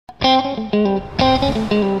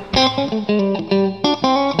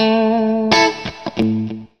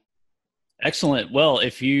Excellent. Well,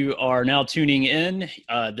 if you are now tuning in,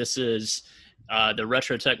 this is the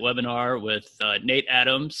Retrotec webinar with Nate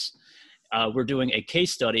Adams. We're doing a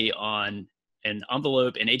case study on an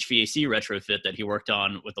envelope and HVAC retrofit that he worked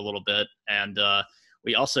on with a little bit. And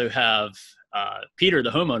we also have Peter, the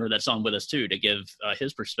homeowner, that's on with us too, to give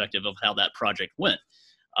his perspective of how that project went.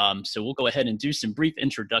 So we'll go ahead and do some brief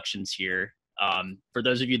introductions here. For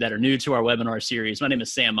those of you that are new to our webinar series, my name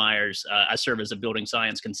is Sam Myers. I serve as a building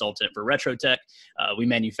science consultant for Retrotec. We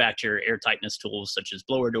manufacture air tightness tools such as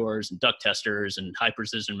blower doors and duct testers and high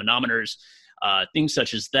precision manometers, things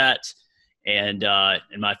such as that. And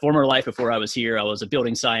in my former life before I was here, I was a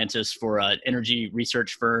building scientist for an energy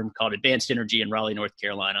research firm called Advanced Energy in Raleigh, North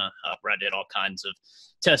Carolina, where I did all kinds of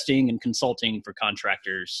testing and consulting for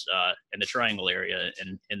contractors in the Triangle area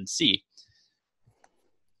in C.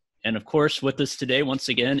 And of course, with us today, once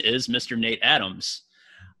again, is Mr. Nate Adams.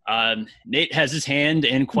 Nate has his hand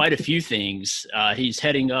in quite a few things. He's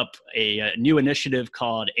heading up a new initiative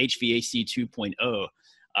called HVAC 2.0.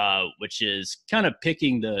 Which is kind of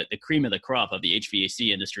picking the cream of the crop of the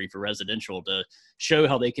HVAC industry for residential to show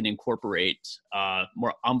how they can incorporate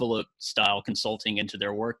more envelope-style consulting into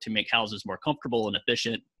their work to make houses more comfortable and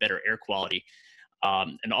efficient, better air quality,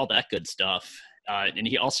 and all that good stuff. And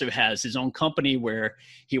he also has his own company where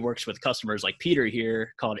he works with customers like Peter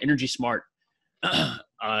here called Energy Smart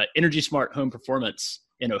Home Performance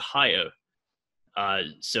in Ohio.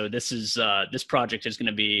 So this project is going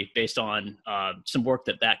to be based on some work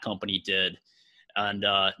that company did. And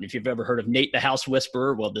if you've ever heard of Nate the House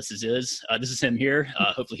Whisperer, well, this is him here.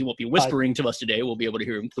 Hopefully he won't be whispering to us today. We'll be able to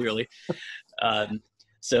hear him clearly.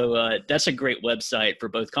 So that's a great website for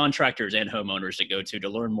both contractors and homeowners to go to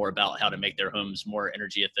learn more about how to make their homes more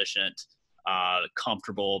energy efficient,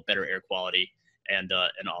 comfortable, better air quality, and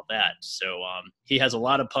all that. So he has a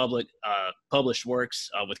lot of published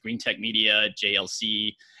works with Green Tech Media,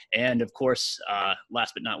 JLC, and of course,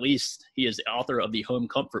 last but not least, he is the author of the Home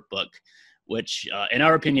Comfort book, which in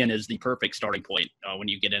our opinion is the perfect starting point when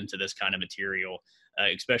you get into this kind of material,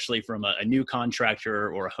 especially from a new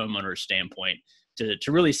contractor or a homeowner standpoint, to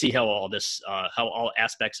really see how all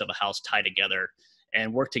aspects of a house tie together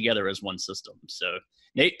and work together as one system. So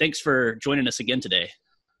Nate, thanks for joining us again today.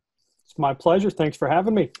 It's my pleasure. Thanks for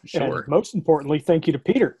having me. Sure. And most importantly, thank you to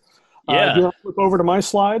Peter. Yeah. You want to flip over to my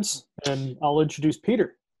slides and I'll introduce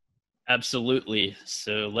Peter. Absolutely.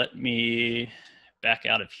 So let me back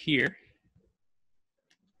out of here.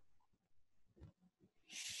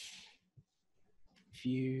 If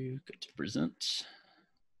you go to present.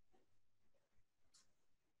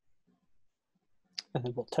 And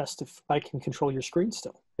then we'll test if I can control your screen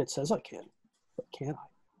still. It says I can, but can I?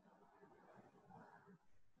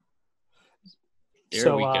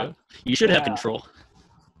 There we go. You should have control.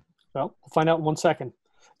 Well, we'll find out in 1 second.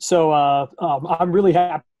 So I'm really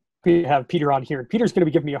happy to have Peter on here. Peter's going to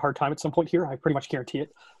be giving me a hard time at some point here. I pretty much guarantee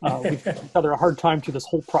it. We've given each other a hard time through this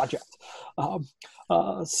whole project.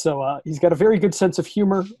 So he's got a very good sense of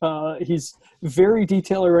humor. He's very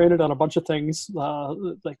detail-oriented on a bunch of things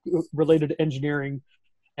like related to engineering.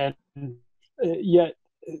 And yet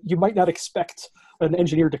you might not expect an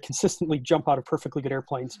engineer to consistently jump out of perfectly good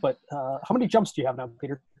airplanes, but how many jumps do you have now,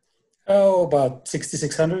 Peter? Oh, about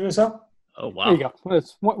 6,600 or so. Oh, wow. There you go.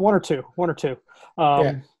 It's one or two.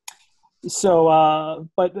 Yeah. So,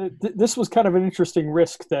 but this was kind of an interesting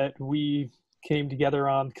risk that we came together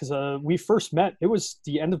on because we first met, it was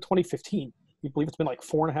the end of 2015. You believe it's been like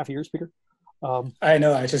 4.5 years, Peter? I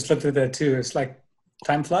know. I just looked at that too. It's like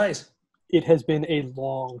time flies. It has been a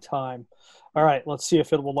long time. All right, let's see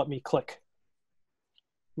if it will let me click.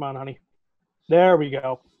 Come on, honey. There we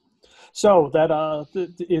go. So that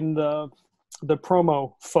in the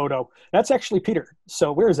promo photo, that's actually Peter.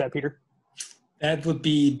 So where is that, Peter? That would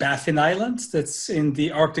be Baffin Island. That's in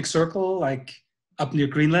the Arctic Circle, like up near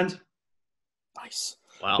Greenland. Nice.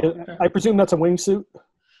 Wow. I presume that's a wingsuit?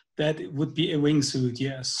 That would be a wingsuit,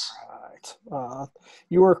 yes. Right.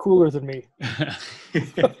 You are cooler than me.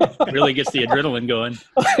 Really gets the adrenaline going.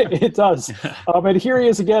 It does. And here he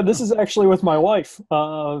is again. This is actually with my wife.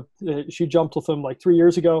 She jumped with him like 3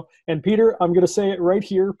 years ago. And Peter, I'm going to say it right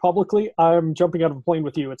here publicly. I'm jumping out of a plane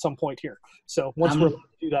with you at some point here. So once we're allowed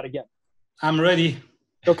to do that again. I'm ready.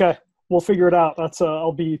 Okay. We'll figure it out. That's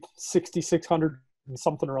I'll be 6,600 and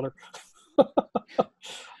something or other.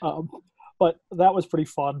 But that was pretty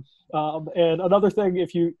fun. And another thing,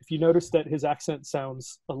 if you notice that his accent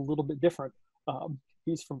sounds a little bit different,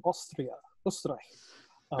 he's from Austria.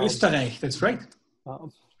 Österreich, that's right.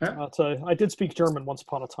 Yeah. I did speak German once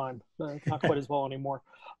upon a time, not quite as well anymore.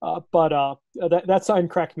 But that sign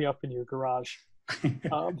cracked me up in your garage.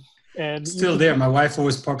 And Still there. My wife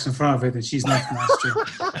always parks in front of it, and she's not from Austria.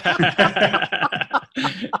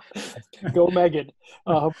 Go Megan.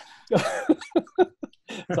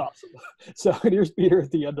 It's awesome. So here's Peter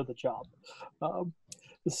at the end of the job.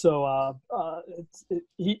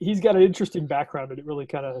 He's got an interesting background, and it really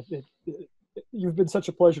kind of you've been such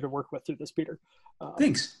a pleasure to work with through this, Peter.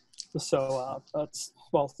 Thanks. So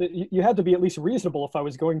you had to be at least reasonable if I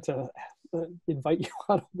was going to invite you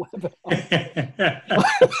on a webinar.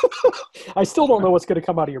 I still don't know what's going to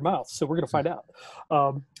come out of your mouth, so we're going to find out.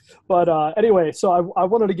 Anyway, so I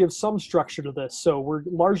wanted to give some structure to this. So we're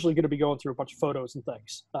largely going to be going through a bunch of photos and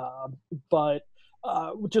things, but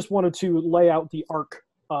just wanted to lay out the arc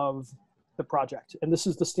of the project. And this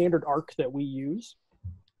is the standard arc that we use.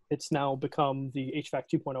 It's now become the HVAC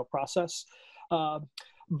 2.0 process.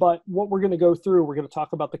 But what we're going to go through, we're going to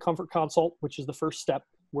talk about the comfort consult, which is the first step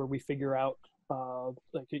where we figure out,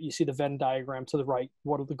 like you see the Venn diagram to the right,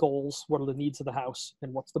 what are the goals, what are the needs of the house,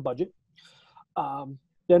 and what's the budget.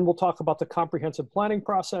 Then we'll talk about the comprehensive planning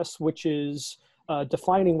process, which is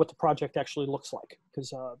defining what the project actually looks like,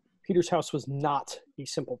 because Peter's house was not a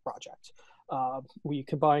simple project. We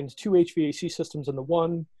combined 2 HVAC systems into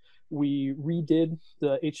one. We redid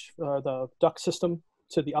the duct system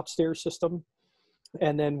to the upstairs system,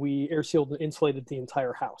 and then we air sealed and insulated the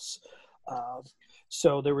entire house.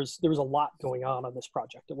 So there was a lot going on this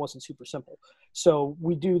project. It wasn't super simple. So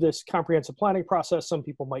we do this comprehensive planning process. Some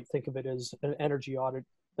people might think of it as an energy audit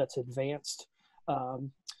that's advanced.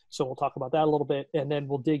 So we'll talk about that a little bit, and then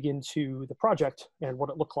we'll dig into the project and what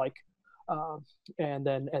it looked like. And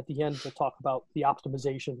then at the end, we'll talk about the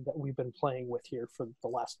optimization that we've been playing with here for the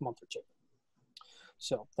last month or two.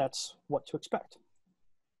 So that's what to expect.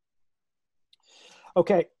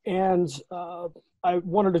 Okay, and I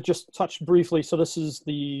wanted to just touch briefly. So this is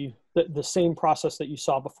the same process that you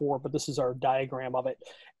saw before, but this is our diagram of it.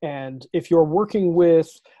 And if you're working with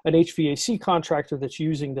an HVAC contractor that's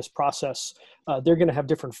using this process, they're going to have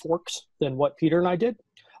different forks than what Peter and I did.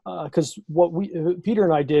 Because what Peter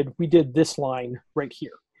and I did, we did this line right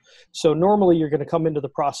here. So normally you're going to come into the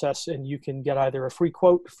process and you can get either a free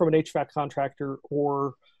quote from an HVAC contractor,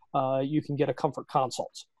 or you can get a comfort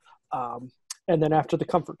consult. And then after the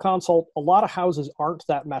comfort consult, a lot of houses aren't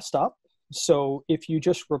that messed up. So if you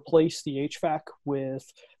just replace the HVAC with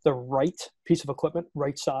the right piece of equipment,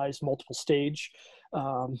 right size, multiple stage,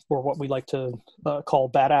 or what we like to call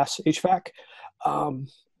badass HVAC,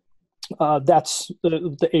 that's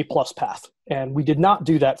the A+ path. And we did not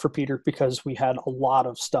do that for Peter because we had a lot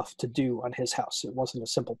of stuff to do on his house. It wasn't a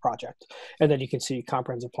simple project. And then you can see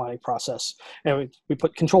comprehensive planning process. And we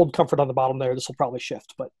put controlled comfort on the bottom there. This will probably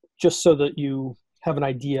shift, but just so that you have an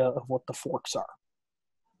idea of what the forks are.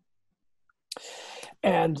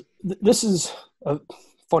 And this is a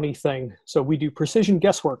funny thing. So we do precision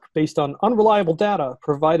guesswork based on unreliable data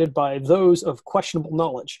provided by those of questionable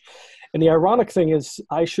knowledge. And the ironic thing is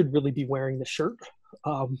I should really be wearing the shirt.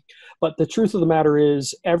 But the truth of the matter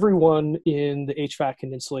is everyone in the HVAC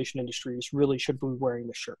and insulation industries really should be wearing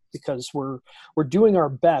the shirt, because we're doing our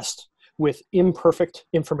best with imperfect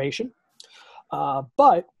information.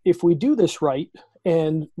 But if we do this right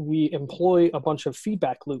and we employ a bunch of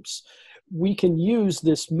feedback loops, we can use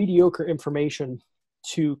this mediocre information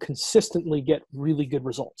to consistently get really good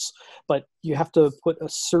results. But you have to put a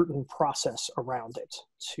certain process around it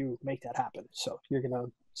to make that happen. So you're going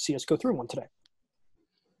to see us go through one today.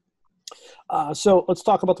 So let's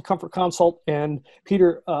talk about the comfort consult. And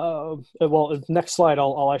Peter, next slide,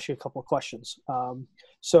 I'll ask you a couple of questions.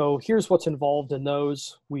 So here's what's involved in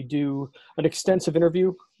those. We do an extensive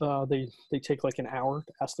interview. They take like an hour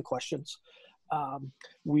to ask the questions.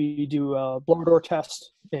 We do a blower door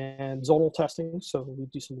test and zonal testing. So we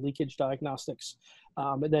do some leakage diagnostics.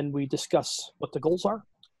 And then we discuss what the goals are,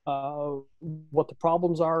 what the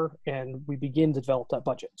problems are, and we begin to develop that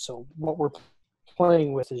budget. So what we're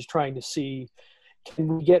playing with is trying to see, can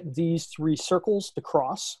we get these 3 circles to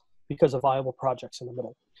cross because of viable projects in the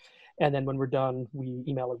middle? And then when we're done, we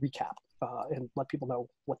email a recap and let people know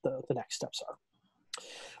what the next steps are.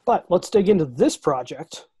 But let's dig into this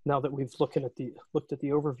project now that we've looked at the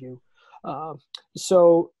overview.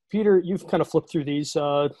 So Peter, you've kind of flipped through these.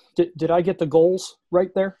 Did I get the goals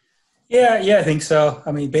right there? Yeah, I think so.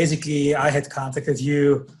 I mean, basically, I had contacted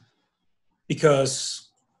you because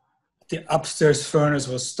the upstairs furnace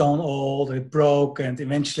was stone old, it broke, and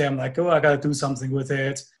eventually I'm like, oh, I got to do something with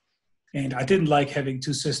it. And I didn't like having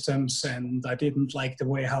 2 systems, and I didn't like the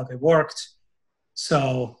way how they worked.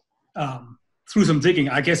 So through some digging,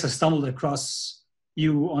 I guess I stumbled across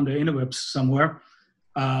you on the interwebs somewhere.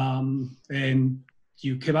 And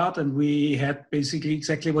you came out and we had basically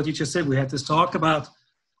exactly what you just said. We had this talk about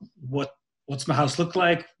what's my house look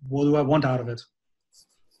like? What do I want out of it?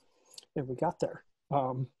 And we got there.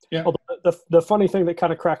 Yeah. The funny thing that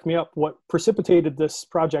kind of cracked me up, what precipitated this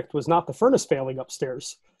project was not the furnace failing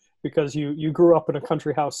upstairs, because you grew up in a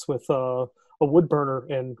country house with a wood burner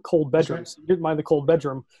and cold bedrooms. Right. You didn't mind the cold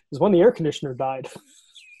bedroom. It was when the air conditioner died.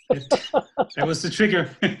 That was the trigger.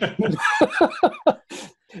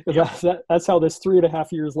 That's how this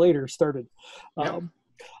 3.5 years later started. Yep.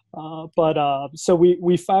 So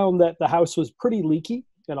we found that the house was pretty leaky,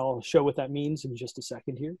 and I'll show what that means in just a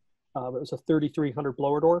second here. It was a 3,300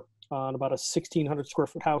 blower door on about a 1,600 square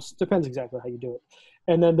foot house. Depends exactly how you do it.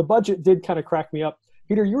 And then the budget did kind of crack me up.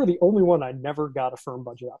 Peter, you were the only one I never got a firm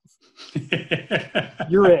budget out of.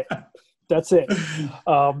 You're it. That's it.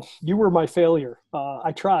 You were my failure.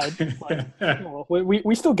 I tried. But,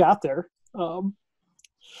 we still got there.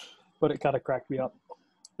 But it kind of cracked me up.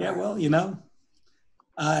 Yeah, well,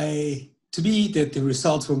 to me, that the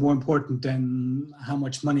results were more important than how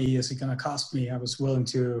much money is it going to cost me. I was willing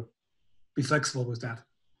to be flexible with that.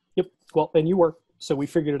 Yep. Well, and you were. So we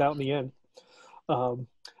figured it out in the end.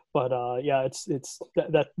 Yeah,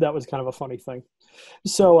 that was kind of a funny thing.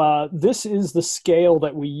 So this is the scale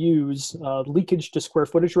that we use, leakage to square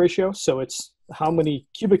footage ratio. So it's how many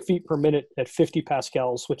cubic feet per minute at 50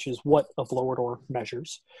 pascals, which is what a blower door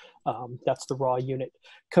measures. That's the raw unit.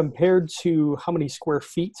 Compared to how many square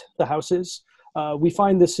feet the house is, we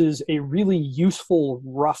find this is a really useful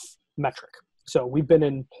rough metric. So we've been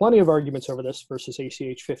in plenty of arguments over this versus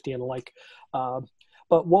ACH 50 and the like.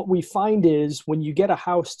 But what we find is when you get a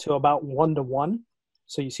house to about 1:1,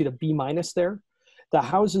 so you see the B- there, the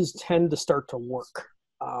houses tend to start to work.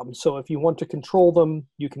 So if you want to control them,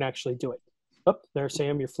 you can actually do it. Oh, there,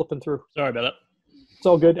 Sam, you're flipping through. Sorry about that. It's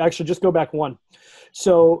all good. Actually, just go back one.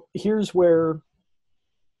 So here's where,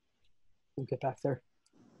 we'll get back there.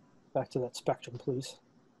 Back to that spectrum, please.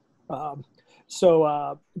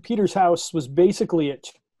 Peter's house was basically at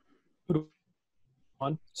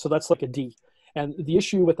 2:1, so that's like a D. And the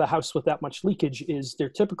issue with the house with that much leakage is they're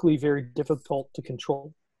typically very difficult to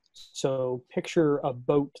control. So picture a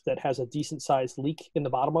boat that has a decent sized leak in the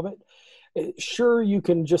bottom of it. Sure, you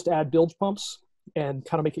can just add bilge pumps and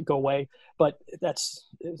kind of make it go away, but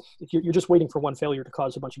you're just waiting for one failure to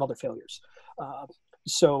cause a bunch of other failures.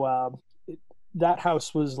 That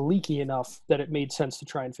house was leaky enough that it made sense to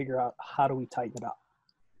try and figure out how do we tighten it up.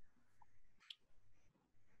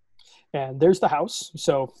 And there's the house.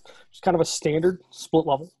 So it's kind of a standard split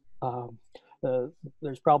level.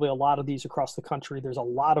 There's probably a lot of these across the country. There's a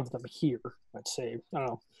lot of them here. I'd say,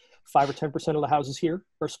 5 or 10% of the houses here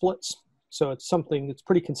are splits. So it's something that's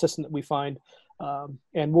pretty consistent that we find.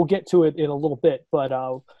 And we'll get to it in a little bit, but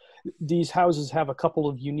these houses have a couple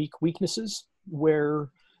of unique weaknesses where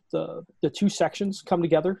the two sections come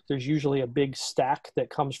together. There's usually a big stack that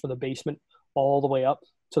comes from the basement all the way up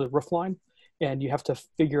to the roof line. And you have to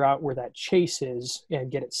figure out where that chase is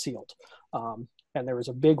and get it sealed. And there was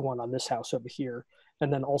a big one on this house over here.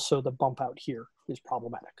 And then also the bump out here is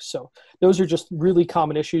problematic. So those are just really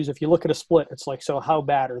common issues. If you look at a split, it's like, so how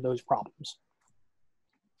bad are those problems?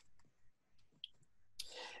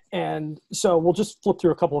 And so we'll just flip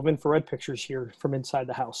through a couple of infrared pictures here from inside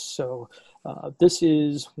the house. So this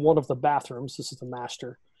is one of the bathrooms. This is the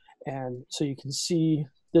master. And so you can see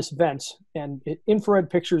this vent, and infrared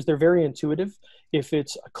pictures, they're very intuitive. If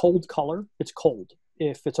it's a cold color, it's cold.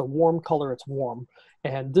 If it's a warm color, it's warm.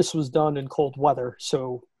 And this was done in cold weather,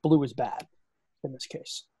 so blue is bad in this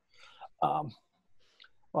case. I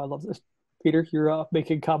love this. Peter, you're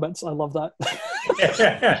making comments. I love that.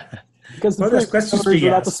 Because the there's questions to be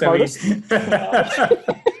asked.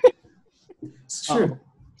 It's true.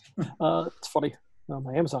 It's funny.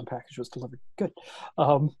 My Amazon package was delivered. Good.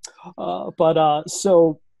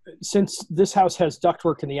 So since this house has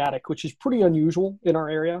ductwork in the attic, which is pretty unusual in our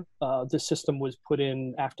area, this system was put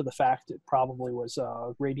in after the fact. It probably was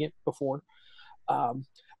radiant before.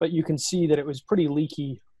 But you can see that it was pretty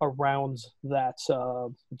leaky around that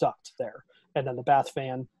duct there. And then the bath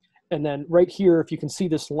fan. And then right here, if you can see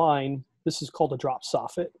this line, this is called a drop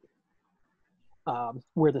soffit,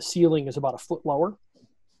 where the ceiling is about a foot lower.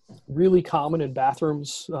 Really common in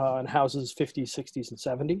bathrooms and houses 50s, 60s, and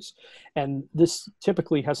 70s. And this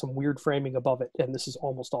typically has some weird framing above it, and this is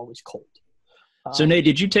almost always cold. So Nate,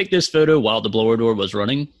 did you take this photo while the blower door was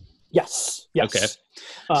running? Yes. Okay.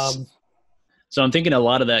 So I'm thinking a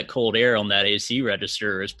lot of that cold air on that AC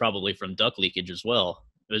register is probably from duct leakage as well,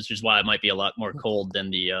 which is why it might be a lot more cold than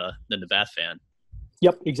the bath fan.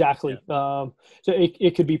 Yep, exactly. So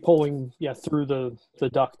it could be pulling, through the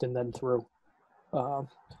duct and then through.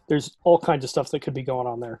 There's all kinds of stuff that could be going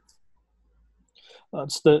on there.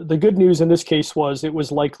 It's the good news in this case was it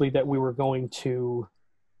was likely that we were going to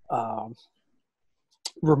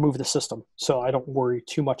remove the system. So I don't worry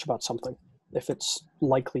too much about something if it's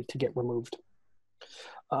likely to get removed.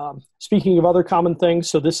 Speaking of other common things,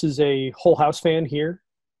 so this is a whole house fan here.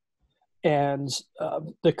 And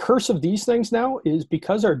the curse of these things now is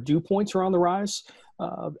because our dew points are on the rise,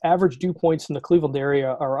 average dew points in the Cleveland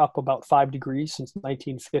area are up about 5 degrees since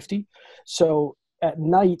 1950. So at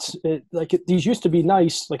night, these used to be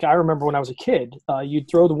nice. Like I remember when I was a kid, you'd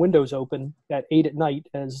throw the windows open at 8 at night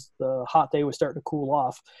as the hot day was starting to cool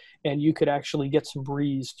off, and you could actually get some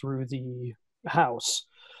breeze through the house,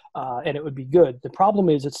 and it would be good. The problem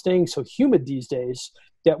is it's staying so humid these days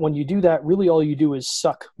that when you do that, really all you do is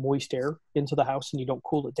suck moist air into the house and you don't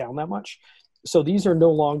cool it down that much. So these are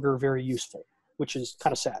no longer very useful, which is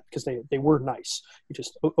kind of sad because they were nice. You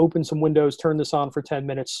just open some windows, turn this on for 10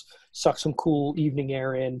 minutes, suck some cool evening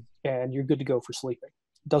air in, and you're good to go for sleeping.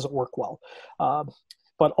 It doesn't work well.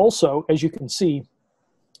 But also, as you can see,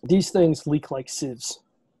 these things leak like sieves.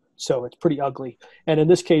 So it's pretty ugly. And in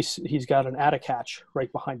this case, he's got an attic hatch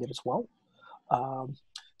right behind it as well.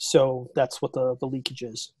 So that's what the leakage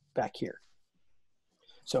is back here.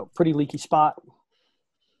 So pretty leaky spot.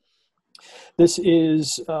 This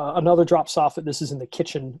is another drop soffit. This is in the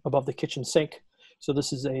kitchen above the kitchen sink. So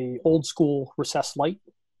this is a old school recessed light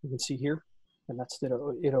you can see here. And that's it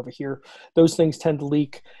over here. Those things tend to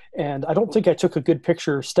leak. And I don't think I took a good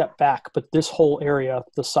picture step back, but this whole area,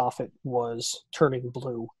 the soffit was turning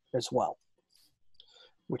blue as well,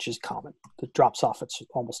 which is common. The drop soffits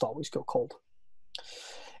almost always go cold.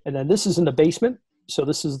 And then this is in the basement. So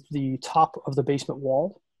this is the top of the basement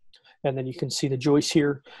wall. And then you can see the joist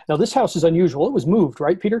here. Now this house is unusual. It was moved,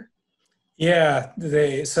 right, Peter? Yeah,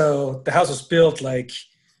 so the house was built like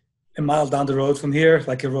a mile down the road from here,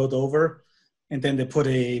 like a road over. And then they put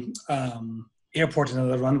a airport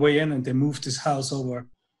and a runway in, and they moved this house over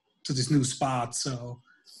to this new spot. So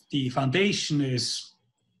the foundation is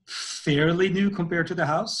fairly new compared to the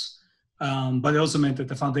house. But it also meant that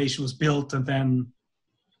the foundation was built and then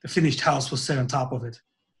the finished house was set on top of it.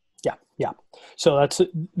 Yeah. So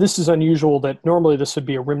this is unusual that normally this would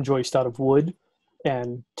be a rim joist out of wood.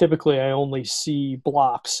 And typically I only see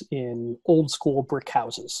blocks in old school brick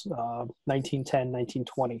houses, 1910,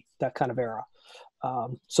 1920, that kind of era.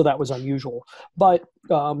 So that was unusual. But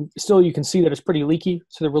still you can see that it's pretty leaky.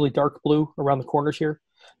 So they're really dark blue around the corners here.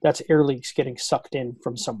 That's air leaks getting sucked in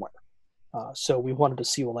from somewhere. So we wanted to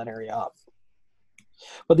seal that area up.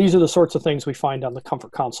 But these are the sorts of things we find on the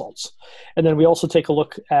comfort consults. And then we also take a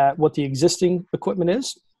look at what the existing equipment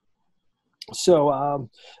is. So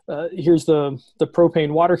here's the propane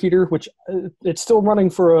water heater, which it's still running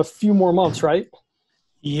for a few more months, right?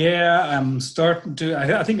 Yeah, I'm starting to,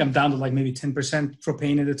 I think I'm down to like maybe 10%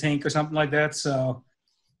 propane in the tank or something like that. So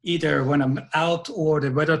either when I'm out or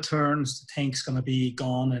the weather turns, the tank's going to be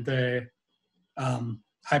gone and the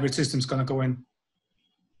hybrid system's going to go in.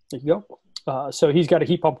 There you go. So he's got a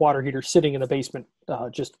heat pump water heater sitting in the basement,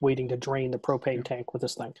 just waiting to drain the propane tank with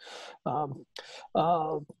this thing.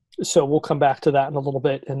 So we'll come back to that in a little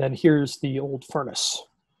bit. And then here's the old furnace.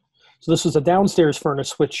 So this was a downstairs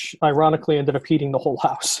furnace, which ironically ended up heating the whole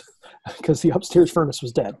house because the upstairs furnace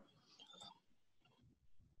was dead.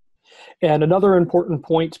 And another important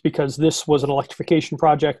point, because this was an electrification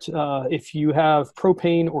project, if you have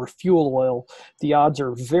propane or fuel oil, the odds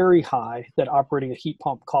are very high that operating a heat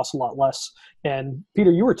pump costs a lot less. And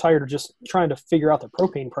Peter, you were tired of just trying to figure out the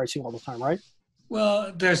propane pricing all the time, right?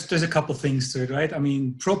 Well, there's a couple things to it, right? I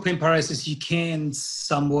mean, propane prices you can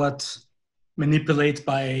somewhat manipulate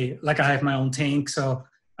by, like I have my own tank, so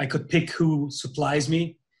I could pick who supplies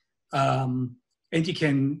me. And you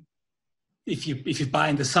can, if you buy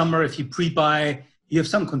in the summer, if you pre-buy, you have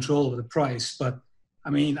some control over the price. But I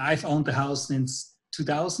mean, I've owned the house since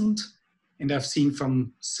 2000, and I've seen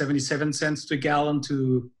from 77 cents to a gallon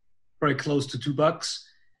to very close to $2.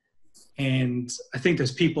 And I think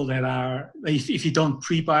there's people that are, if you don't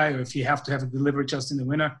pre-buy or if you have to have it delivered just in the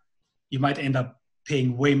winter, you might end up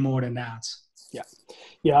paying way more than that.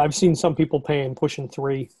 Yeah, I've seen some people paying pushing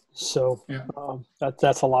 $3. So yeah.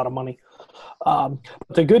 That's a lot of money. But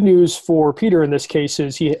the good news for Peter in this case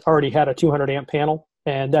is he already had a 200 amp panel,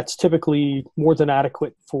 and that's typically more than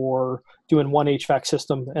adequate for doing one HVAC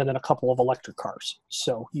system and then a couple of electric cars.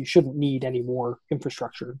 So you shouldn't need any more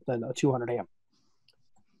infrastructure than a 200 amp.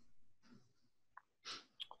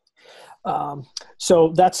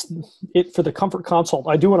 So that's it for the comfort consult.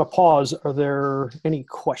 I do want to pause. Are there any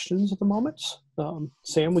questions at the moment?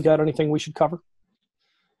 Sam, we got anything we should cover?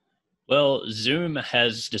 Well, Zoom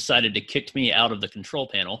has decided to kick me out of the control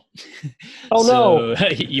panel. Oh, so no.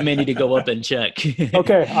 You may need to go up and check.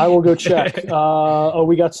 Okay, I will go check. We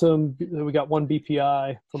got one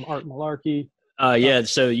BPI from Art Malarkey. Yeah,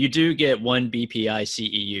 so you do get one BPI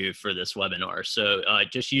CEU for this webinar. So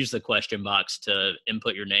just use the question box to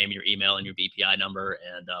input your name, your email, and your BPI number,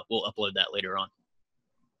 and we'll upload that later on.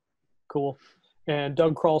 Cool. And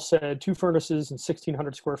Doug Kroll said 2 furnaces and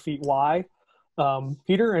 1,600 square feet. Why?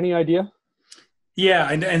 Peter, any idea?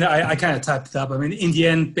 Yeah, and I kind of typed it up. I mean, in the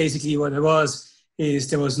end, basically what it was is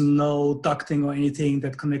there was no ducting or anything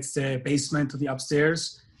that connects the basement to the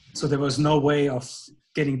upstairs. So there was no way of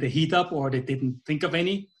getting the heat up, or they didn't think of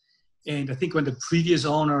any. And I think when the previous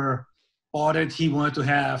owner bought it, he wanted to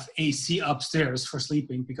have AC upstairs for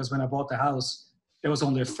sleeping, because when I bought the house, there was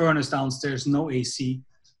only a furnace downstairs, no AC.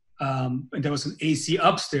 And there was an AC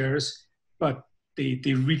upstairs, but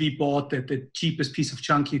they really bought the cheapest piece of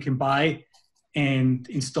junk you can buy and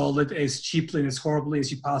installed it as cheaply and as horribly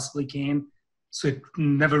as you possibly can. So it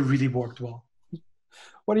never really worked well.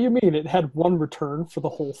 What do you mean? It had one return for the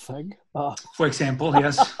whole thing? For example,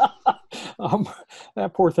 yes.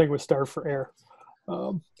 That poor thing was starved for air.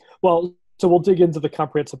 Well, so we'll dig into the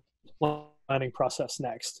comprehensive planning process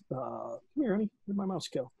next. Come here, Ernie. Where'd my mouse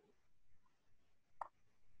go?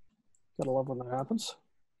 Gotta love when that happens.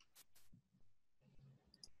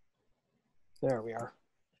 There we are.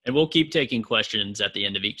 And we'll keep taking questions at the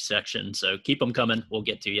end of each section. So keep them coming. We'll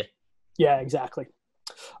get to you. Yeah, exactly.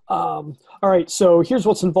 All right, so here's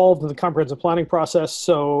what's involved in the comprehensive planning process.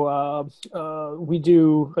 So we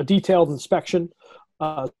do a detailed inspection.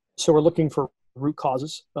 So we're looking for root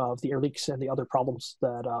causes of the air leaks and the other problems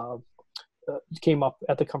that came up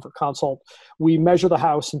at the comfort consult. We measure the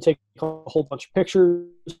house and take a whole bunch of pictures.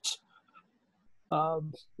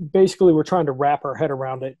 Basically, we're trying to wrap our head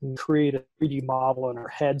around it and create a 3D model in our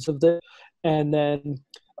heads of it. And then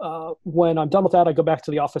when I'm done with that, I go back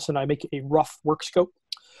to the office and I make a rough work scope.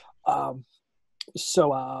 Like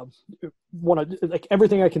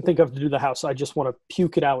everything I can think of to do the house, I just want to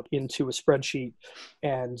puke it out into a spreadsheet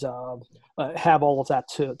and have all of that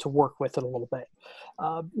to work with in a little bit.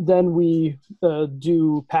 Then we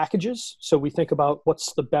do packages. So we think about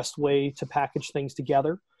what's the best way to package things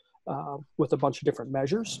together with a bunch of different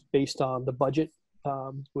measures based on the budget.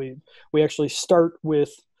 We actually start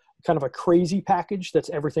with kind of a crazy package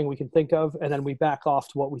that's everything we can think of, and then we back off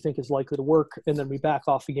to what we think is likely to work, and then we back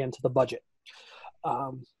off again to the budget.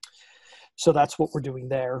 So that's what we're doing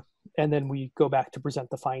there, and then we go back to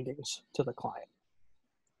present the findings to the client.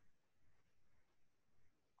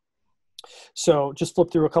 So just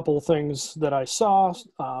flip through a couple of things that I saw.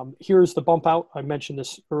 Here's the bump out. I mentioned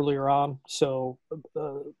this earlier on. So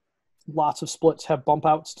lots of splits have bump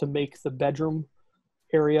outs to make the bedroom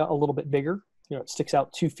area a little bit bigger. You know, it sticks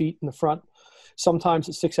out 2 feet in the front. Sometimes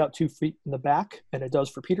it sticks out 2 feet in the back, and it does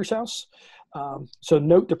for Peter's house. So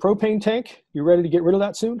note the propane tank. You ready to get rid of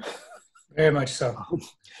that soon? Very much so.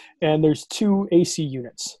 And there's 2 AC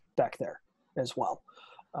units back there as well.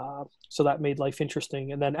 So that made life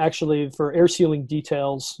interesting. And then actually for air sealing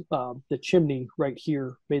details, the chimney right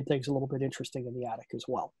here made things a little bit interesting in the attic as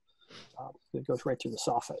well. It goes right through the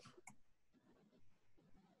soffit.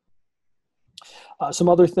 Some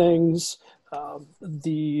other things,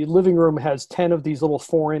 the living room has 10 of these little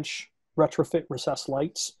 4-inch retrofit recessed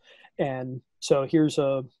lights. And so here's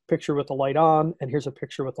a picture with the light on, and here's a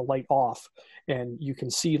picture with the light off. And you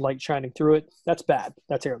can see light shining through it. That's bad.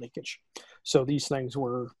 That's air leakage. So these things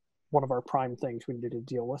were one of our prime things we needed to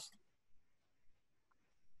deal with.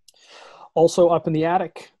 Also up in the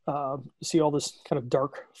attic, you see all this kind of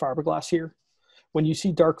dark fiberglass here. When you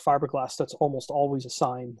see dark fiberglass, that's almost always a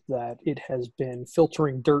sign that it has been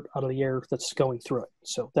filtering dirt out of the air that's going through it.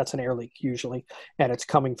 So that's an air leak usually, and it's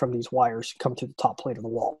coming from these wires coming to the top plate of the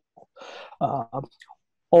wall.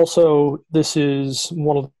 Also, this is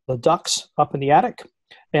one of the ducts up in the attic,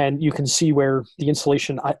 and you can see where the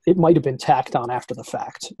insulation, it might have been tacked on after the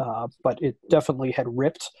fact, but it definitely had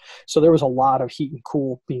ripped. So there was a lot of heat and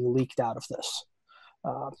cool being leaked out of this.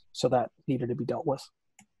 So that needed to be dealt with.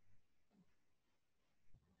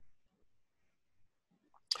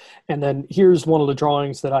 And then here's one of the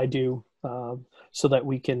drawings that I do so that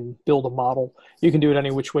we can build a model. You can do it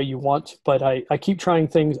any which way you want, but I keep trying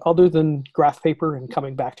things other than graph paper and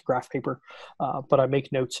coming back to graph paper. But I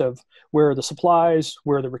make notes of where are the supplies,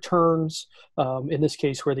 where are the returns, in this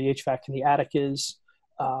case, where the HVAC in the attic is,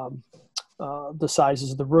 the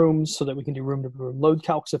sizes of the rooms so that we can do room-to-room load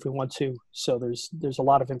calcs if we want to. So there's a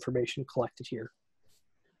lot of information collected here.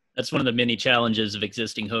 That's one of the many challenges of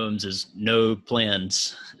existing homes is no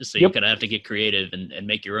plans. So Yep. you're going to have to get creative and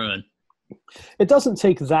make your own. It doesn't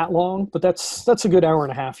take that long, but that's a good hour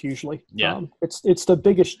and a half usually. Yeah. It's the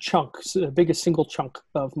biggest chunk, the biggest single chunk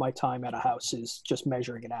of my time at a house is just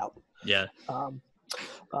measuring it out. Yeah.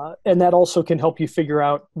 And that also can help you figure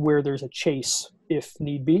out where there's a chase if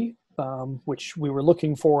need be, which we were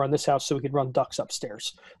looking for on this house so we could run ducts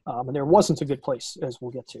upstairs. And there wasn't a good place, as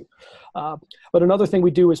we'll get to. But another thing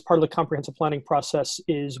we do as part of the comprehensive planning process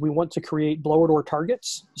is we want to create blower door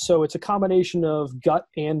targets. So it's a combination of gut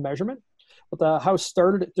and measurement. But the house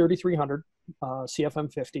started at 3,300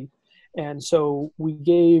 CFM 50. And so we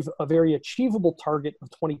gave a very achievable target of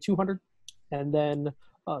 2,200 and then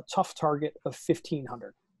a tough target of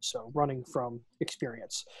 1,500. So running from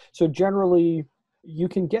experience. So generally, you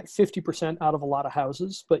can get 50% out of a lot of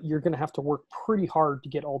houses, but you're going to have to work pretty hard to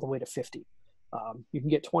get all the way to 50. You can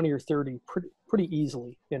get 20 or 30 pretty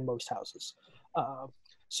easily in most houses.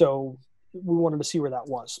 So we wanted to see where that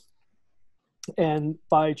was. And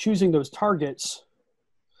by choosing those targets,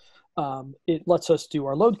 it lets us do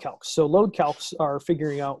our load calcs. So load calcs are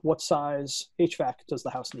figuring out what size HVAC does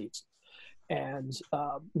the house needs. And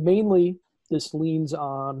mainly this leans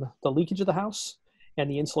on the leakage of the house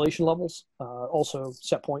and the insulation levels. Also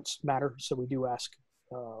set points matter. So we do ask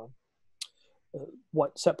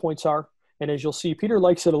what set points are. And as you'll see, Peter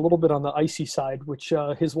likes it a little bit on the icy side, which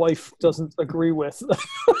his wife doesn't agree with.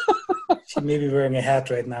 She may be wearing a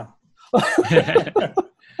hat right now.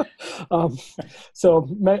 So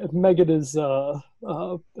Megan is a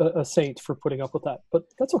saint for putting up with that, but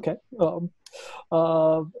that's okay.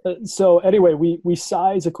 So anyway, we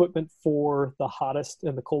size equipment for the hottest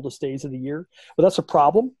and the coldest days of the year, but that's a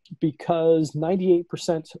problem because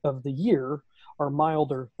 98% of the year are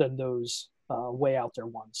milder than those way out there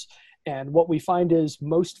ones. And what we find is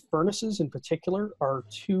most furnaces in particular are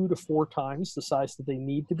 2 to 4 times the size that they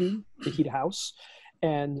need to be to heat a house.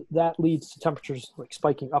 And that leads to temperatures like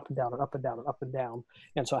spiking up and down and up and down and up and down.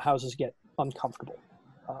 And so houses get uncomfortable.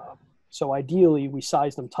 So ideally, we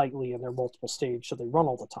size them tightly and they're multiple stage so they run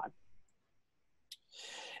all the time.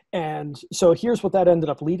 And so here's what that ended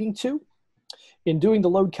up leading to. In doing the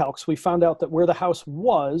load calcs, we found out that where the house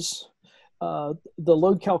was, the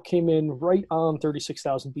load calc came in right on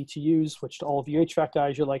 36,000 BTUs, which to all of you HVAC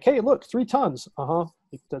guys, you're like, hey, look, 3 tons.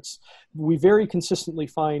 We very consistently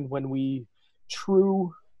find when we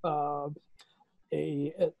true a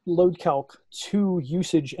load calc to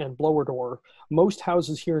usage and blower door, most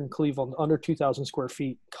houses here in Cleveland under 2,000 square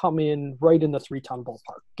feet come in right in the 3-ton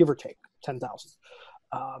ballpark, give or take 10,000.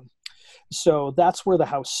 So that's where the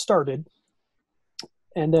house started.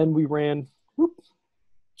 And then we ran,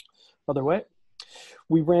 other way,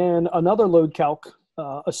 we ran another load calc,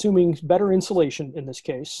 assuming better insulation in this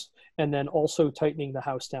case, and then also tightening the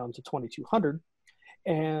house down to 2,200.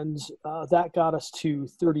 And that got us to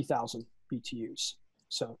 30,000 BTUs,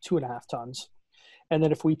 so 2.5 tons. And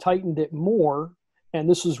then if we tightened it more, and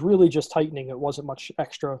this was really just tightening, it wasn't much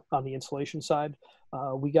extra on the insulation side,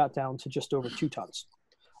 we got down to just over 2 tons.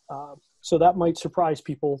 So that might surprise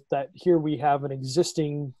people that here we have an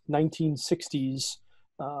existing 1960s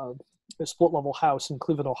split level house in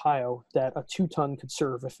Cleveland, Ohio, that a 2-ton could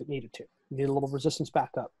serve if it needed to. You need a little resistance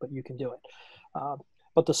backup, but you can do it.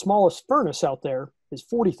 But the smallest furnace out there is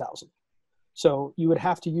 40,000. So you would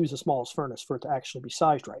have to use the smallest furnace for it to actually be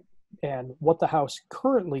sized right. And what the house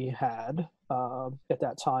currently had at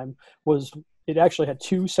that time was it actually had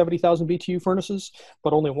 2 70,000 BTU furnaces,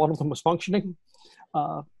 but only one of them was functioning.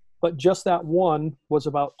 But just that one was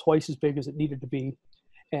about twice as big as it needed to be.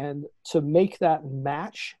 And to make that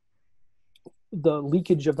match the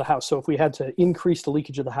leakage of the house, so if we had to increase the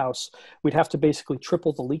leakage of the house, we'd have to basically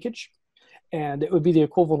triple the leakage. And it would be the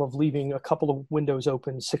equivalent of leaving a couple of windows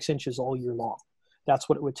open 6 inches all year long. That's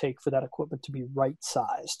what it would take for that equipment to be right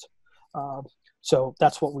sized. So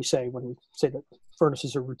that's what we say when we say that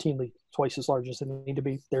furnaces are routinely twice as large as they need to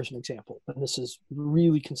be. There's an example, and this is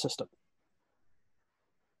really consistent.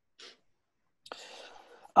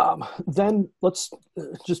 Then let's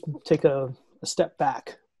just take a step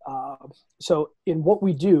back. So in what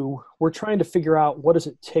we do, we're trying to figure out what does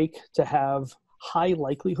it take to have high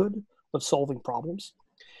likelihood of solving problems.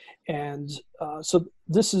 And so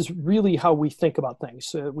this is really how we think about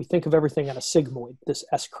things. We think of everything on a sigmoid, this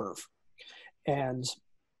S curve. And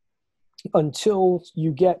until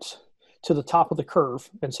you get to the top of the curve,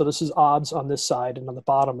 and so this is odds on this side, and on the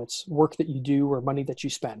bottom it's work that you do or money that you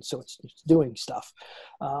spend. So it's doing stuff.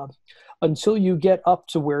 Until you get up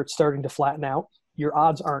to where it's starting to flatten out, your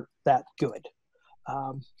odds aren't that good.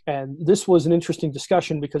 And this was an interesting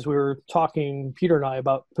discussion because we were talking, Peter and I,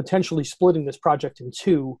 about potentially splitting this project in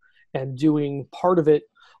two and doing part of it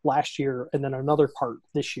last year and then another part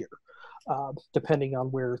this year, depending on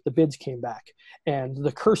where the bids came back. And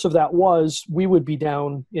the curse of that was we would be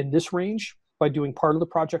down in this range by doing part of the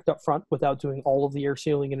project up front without doing all of the air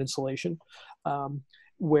sealing and insulation,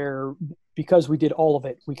 where because we did all of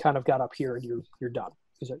it, we kind of got up here and you're done.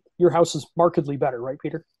 Because your house is markedly better, right,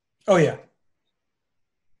 Peter? Oh, yeah.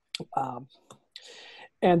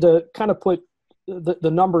 And to kind of put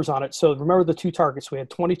the numbers on it. So remember the two targets. We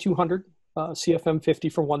had 2,200 CFM 50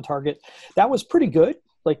 for one target. That was pretty good.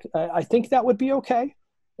 Like, I think that would be okay.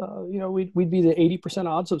 We'd be the 80%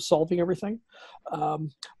 odds of solving everything.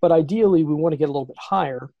 But ideally, we want to get a little bit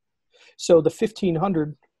higher. So the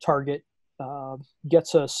 1,500 target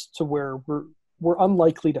gets us to where we're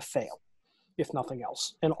unlikely to fail, if nothing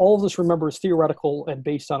else. And all of this, remember, is theoretical and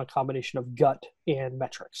based on a combination of gut and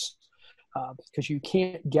metrics, because you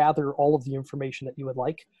can't gather all of the information that you would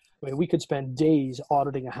like. I mean, we could spend days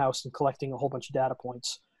auditing a house and collecting a whole bunch of data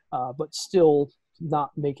points, but still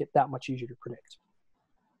not make it that much easier to predict.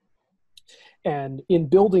 And in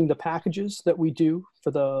building the packages that we do for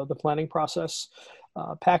the planning process,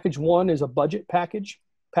 package one is a budget package.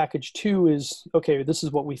 Package two is, okay, this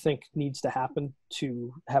is what we think needs to happen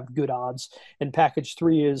to have good odds. And package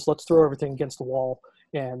three is, let's throw everything against the wall.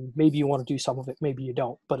 And maybe you want to do some of it, maybe you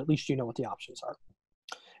don't, but at least you know what the options are.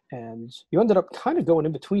 And you ended up kind of going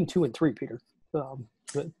in between 2 and 3, Peter.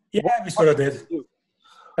 Yeah, we sort of did.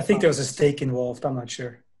 I think there was a stake involved. I'm not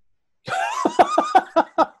sure.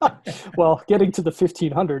 Well, getting to the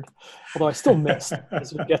 1,500, although I still missed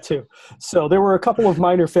as we get to. So there were a couple of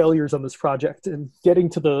minor failures on this project and getting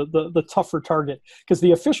to the tougher target, because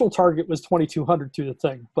the official target was 2,200 through the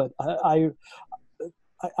thing, but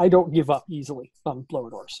I don't give up easily on blower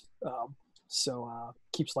doors. So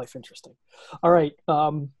keeps life interesting. All right.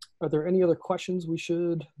 Are there any other questions we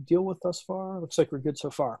should deal with thus far? Looks like we're good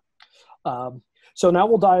so far. So now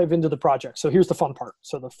we'll dive into the project. So here's the fun part.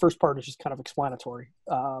 So the first part is just kind of explanatory.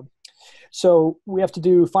 So we have to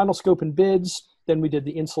do final scope and bids. Then we did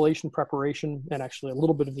the insulation preparation and actually a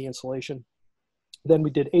little bit of the insulation. Then we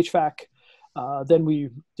did HVAC. Then we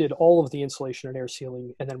did all of the insulation and air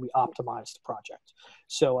sealing, and then we optimized the project.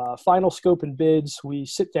 So final scope and bids, we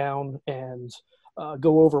sit down and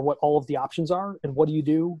go over what all of the options are and what do you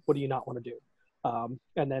do, what do you not want to do.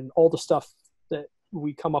 And then all the stuff that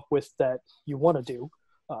we come up with that you want to do.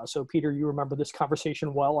 So Peter, you remember this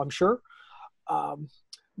conversation well, I'm sure.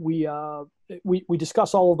 We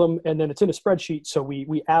discuss all of them, and then it's in a spreadsheet, so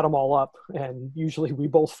we add them all up, and usually we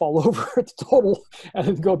both fall over at the total and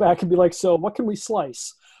then go back and be like, so what can we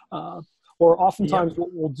slice? Or oftentimes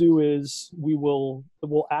what we'll do is we'll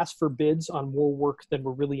ask for bids on more work than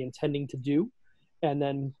we're really intending to do, and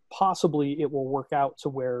then possibly it will work out to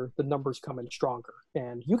where the numbers come in stronger.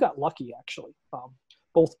 And you got lucky, actually.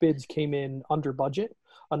 Both bids came in under budget,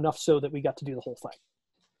 enough so that we got to do the whole thing.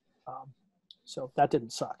 So that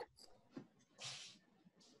didn't suck.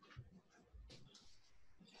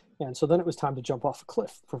 And so then it was time to jump off a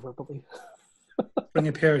cliff, proverbially. Bring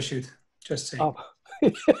a parachute, just saying.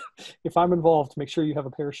 If I'm involved, make sure you have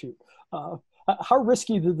a parachute. How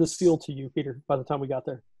risky did this feel to you, Peter, by the time we got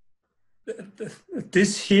there?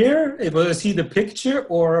 This here, will I see the picture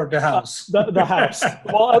or the house? The house.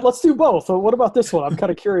 Well, let's do both. So what about this one? I'm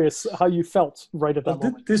kind of curious how you felt right at that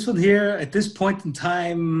moment. This one here, at this point in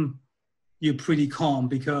time, you're pretty calm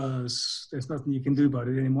because there's nothing you can do about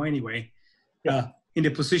it anymore anyway. In the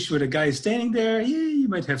position where the guy is standing there, you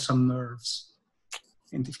might have some nerves.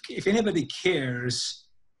 And if anybody cares,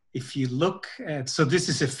 if you look at, so this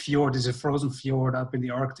is a fjord, there's a frozen fjord up in the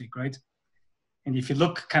Arctic, right? And if you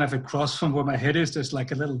look kind of across from where my head is, there's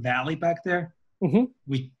like a little valley back there. Mm-hmm.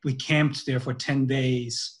 We camped there for 10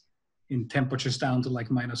 days in temperatures down to like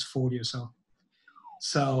minus 40 or so.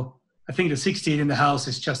 So I think the 68 in the house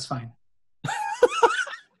is just fine.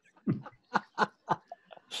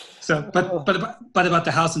 So, but about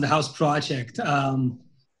the house and the house project, I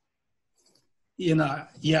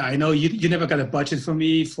know you never got a budget for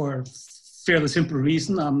me for a fairly simple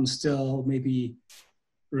reason. I'm still maybe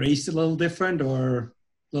raised a little different or a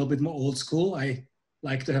little bit more old school. I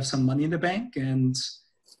like to have some money in the bank, and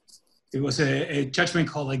it was a judgment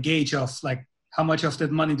call, a gauge of like, how much of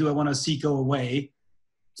that money do I want to see go away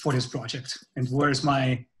for this project? And where's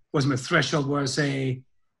my threshold where I say,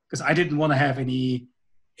 because I didn't want to have any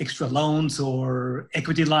extra loans or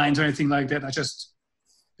equity lines or anything like that.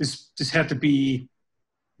 This had to be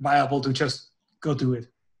viable to just go do it.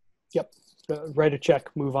 Yep. Write a check,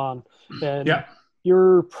 move on. And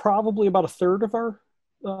you're probably about a third of our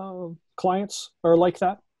clients are like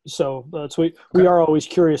that. So we are always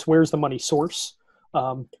curious, where's the money source?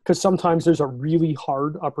 Because sometimes there's a really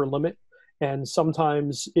hard upper limit. And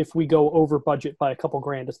sometimes if we go over budget by a couple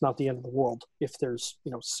grand, it's not the end of the world if there's,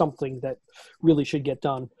 something that really should get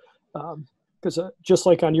done. Because just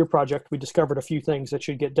like on your project, we discovered a few things that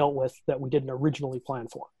should get dealt with that we didn't originally plan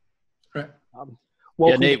for. Right.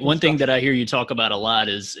 Yeah, Nate, one thing that I hear you talk about a lot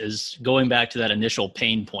is going back to that initial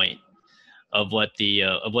pain point of what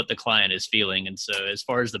the client is feeling. And so as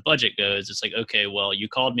far as the budget goes, it's like, okay, well, you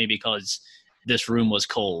called me because this room was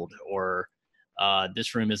cold, or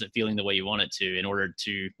this room isn't feeling the way you want it to. In order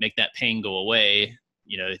to make that pain go away,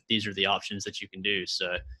 these are the options that you can do.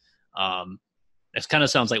 So that kind of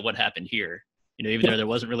sounds like what happened here. Even though there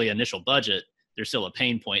wasn't really initial budget, there's still a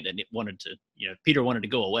pain point that Peter wanted to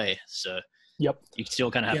go away. So you still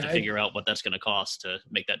kind of have to figure out what that's going to cost to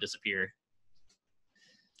make that disappear.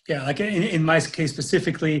 Yeah, like in my case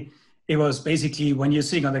specifically, it was basically when you're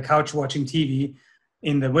sitting on the couch watching TV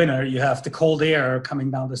in the winter, you have the cold air coming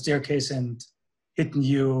down the staircase and hitting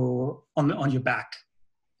you on your back.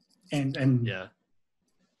 And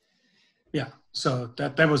so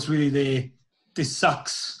that was really this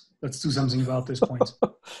sucks. Let's do something about this point.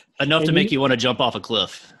 Enough to make you want to jump off a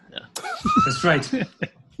cliff. Yeah. That's right.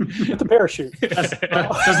 With the parachute. That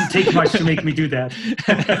doesn't take much to make me do that.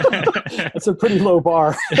 That's a pretty low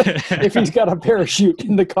bar. If he's got a parachute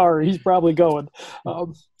in the car, he's probably going.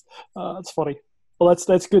 That's funny. Well,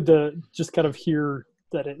 that's good to just kind of hear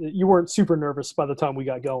that you weren't super nervous by the time we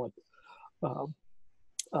got going. All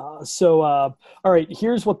right,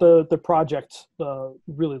 here's what the project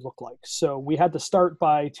really looked like. So we had to start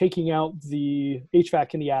by taking out the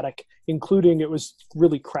HVAC in the attic, including, it was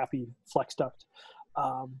really crappy flex duct,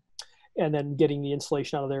 and then getting the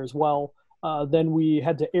insulation out of there as well. Then we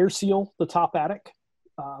had to air seal the top attic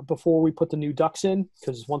before we put the new ducts in,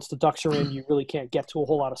 because once the ducts are in, you really can't get to a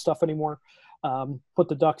whole lot of stuff anymore. Put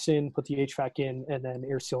the ducts in, put the HVAC in, and then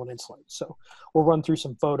air seal and insulate. So we'll run through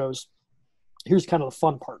some photos. Here's kind of the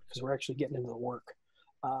fun part, because we're actually getting into the work.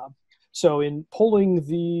 So in pulling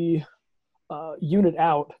the unit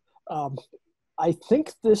out, I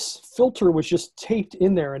think this filter was just taped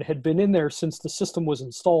in there and had been in there since the system was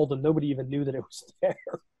installed, and nobody even knew that it was there.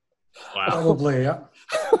 Wow. Probably, yeah.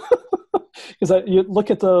 Because you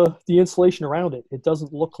look at the insulation around it, it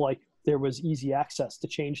doesn't look like there was easy access to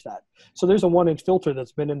change that. So there's a 1-inch filter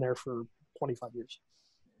that's been in there for 25 years.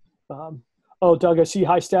 Oh, Doug, I see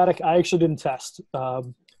high static. I actually didn't test.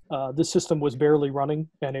 This system was barely running,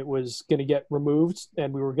 and it was going to get removed,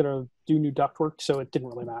 and we were going to do new ductwork, so it didn't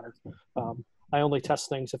really matter. I only test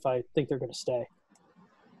things if I think they're going to stay.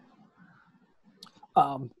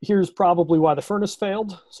 Here's probably why the furnace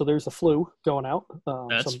failed. So there's the flue going out.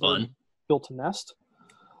 That's fun. Built-in nest.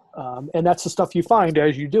 And that's the stuff you find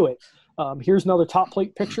as you do it. Here's another top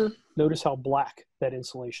plate picture. Notice how black that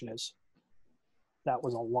insulation is. That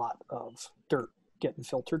was a lot of dirt getting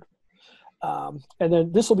filtered. And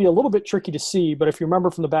then this will be a little bit tricky to see, but if you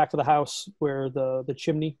remember from the back of the house where the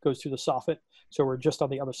chimney goes through the soffit, so we're just on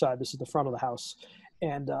the other side, this is the front of the house.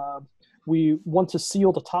 And we want to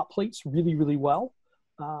seal the top plates really, really well.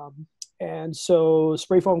 And so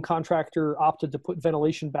spray foam contractor opted to put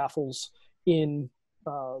ventilation baffles in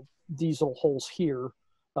these little holes here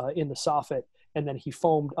in the soffit, and then he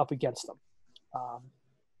foamed up against them.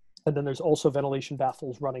 And then there's also ventilation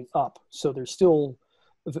baffles running up. So there's still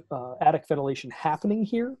attic ventilation happening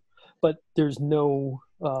here, but there's no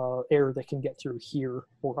air that can get through here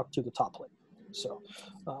or up to the top plate. So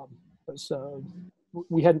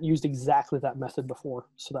we hadn't used exactly that method before,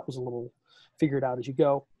 so that was a little figured out as you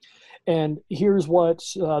go. And here's what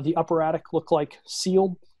the upper attic looked like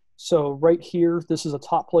sealed. So right here, this is a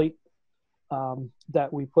top plate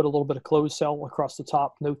that we put a little bit of closed cell across the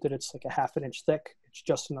top. Note that it's like a 1/2 inch thick. It's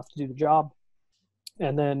just enough to do the job.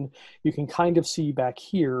 And then you can kind of see back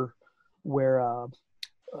here where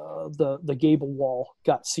the gable wall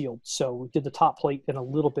got sealed. So we did the top plate and a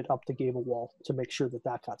little bit up the gable wall to make sure that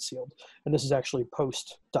that got sealed. And this is actually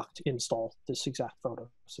post duct install, this exact photo.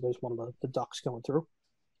 So there's one of the ducts going through.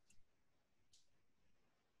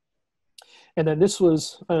 And then this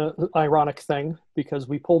was an ironic thing because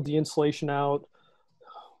we pulled the insulation out.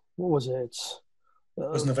 What was it? It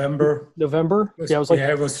was November. November?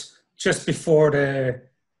 It was just before the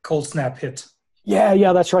cold snap hit.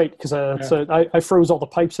 Yeah, that's right. Because so I froze all the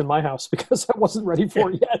pipes in my house because I wasn't ready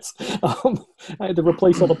for it yet. I had to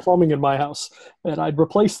replace all the plumbing in my house, and I'd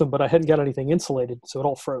replaced them, but I hadn't got anything insulated, so it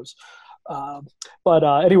all froze. But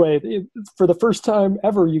anyway, for the first time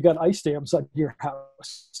ever, you got ice dams on your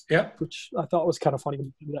house. Yeah, which I thought was kind of funny when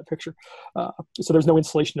you see that picture. So there's no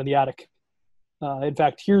insulation in the attic. In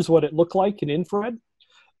fact, here's what it looked like in infrared.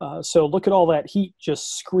 So look at all that heat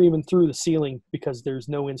just screaming through the ceiling because there's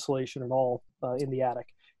no insulation at all in the attic.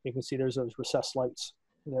 You can see there's those recessed lights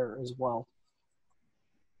there as well.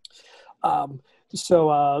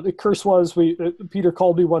 The curse was Peter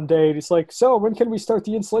called me one day and he's like, so when can we start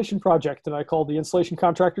the insulation project? And I called the insulation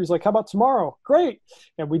contractor. He's like, how about tomorrow? Great.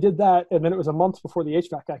 And we did that. And then it was a month before the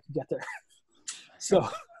HVAC guy could get there. So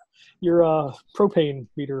your propane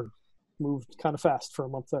meter moved kind of fast for a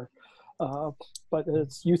month there. But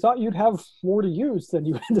you thought you'd have more to use than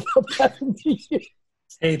you ended up having to use.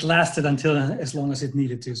 It lasted until as long as it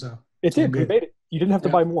needed to. So it did. We made it. You didn't have to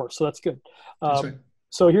buy more. So that's good. That's right.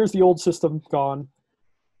 So here's the old system gone.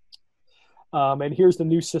 And here's the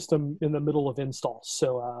new system in the middle of install.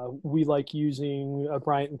 So we like using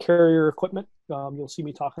Bryant and Carrier equipment. You'll see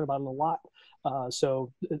me talking about it a lot.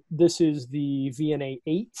 So this is the VNA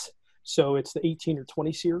 8. So it's the 18 or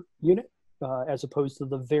 20 SEER unit, as opposed to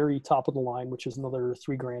the very top of the line, which is another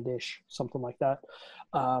 $3,000-ish, something like that.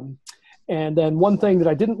 And then one thing that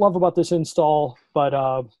I didn't love about this install, but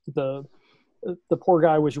the poor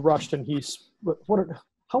guy was rushed, and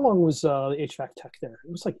how long was the HVAC tech there?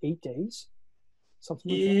 It was like 8 days,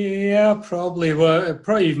 something like that. Yeah, probably. Well,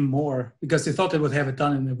 probably even more, because they thought they would have it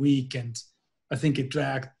done in a week, and I think it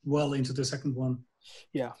dragged well into the second one.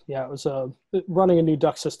 Yeah. It was running a new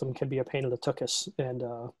duct system can be a pain in the tuchus, and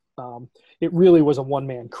it really was a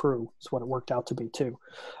one-man crew is what it worked out to be too.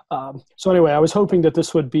 So anyway, I was hoping that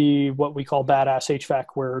this would be what we call badass HVAC,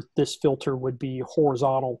 where this filter would be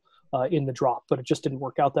horizontal in the drop, but it just didn't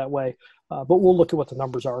work out that way. But we'll look at what the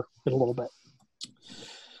numbers are in a little bit.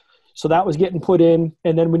 So that was getting put in,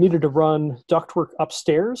 and then we needed to run ductwork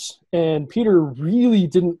upstairs, and Peter really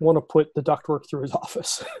didn't want to put the ductwork through his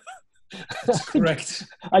office. That's correct.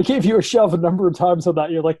 I gave you a shove a number of times on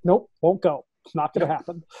that. You're like, nope, won't go. It's not going to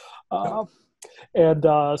happen.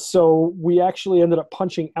 So we actually ended up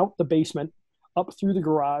punching out the basement, up through the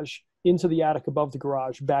garage, into the attic above the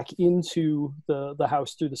garage, back into the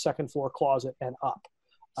house through the second floor closet and up.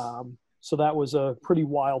 So that was a pretty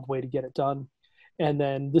wild way to get it done. And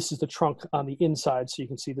then this is the trunk on the inside. So you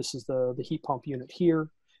can see this is the heat pump unit here.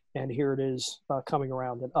 And here it is coming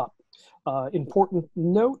around and up. Important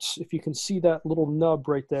notes, if you can see that little nub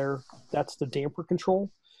right there, that's the damper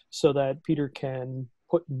control, so that Peter can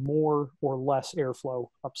put more or less airflow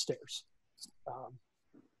upstairs.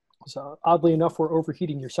 So oddly enough, we're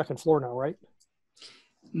overheating your second floor now, right?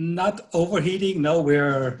 Not overheating, no.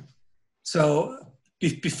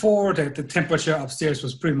 Before the temperature upstairs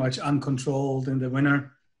was pretty much uncontrolled in the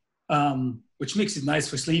winter, which makes it nice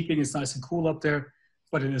for sleeping. It's nice and cool up there.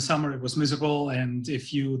 But in the summer, it was miserable. And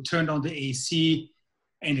if you turned on the AC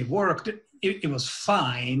and it worked, it was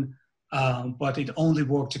fine. But it only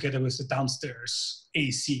worked together with the downstairs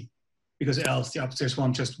AC, because else the upstairs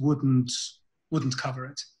one just wouldn't cover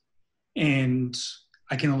it. And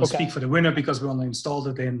I can only speak for the winter because we only installed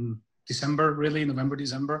it in December, really, November,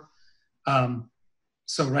 December.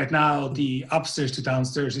 So right now, the upstairs to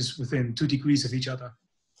downstairs is within 2 degrees of each other.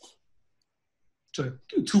 So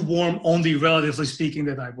too warm, only relatively speaking,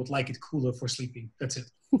 that I would like it cooler for sleeping. That's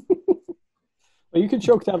it. Well, you can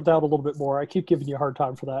choke that down a little bit more. I keep giving you a hard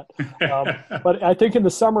time for that. But I think in the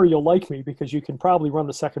summer, you'll like me because you can probably run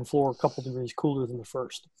the second floor a couple degrees cooler than the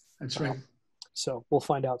first. That's right. So we'll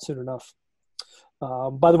find out soon enough.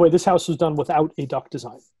 By the way, this house was done without a duct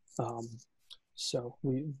design. So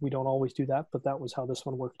we don't always do that, but that was how this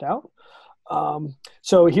one worked out.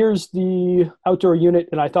 So here's the outdoor unit,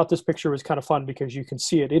 and I thought this picture was kind of fun because you can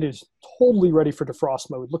see it. It is totally ready for defrost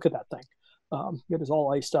mode. Look at that thing. It is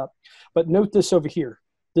all iced up. But note this over here.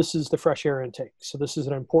 This is the fresh air intake. So this is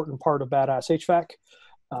an important part of badass HVAC.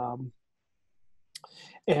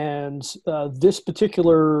 This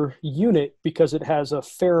particular unit, because it has a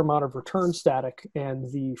fair amount of return static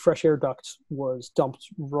and the fresh air duct was dumped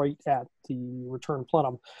right at the return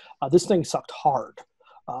plenum, this thing sucked hard.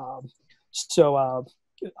 So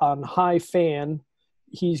on high fan,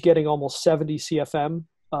 he's getting almost 70 CFM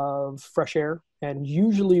of fresh air, and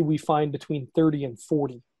usually we find between 30 and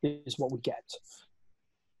 40 is what we get.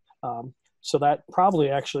 So that probably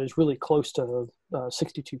actually is really close to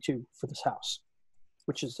 62.2 for this house,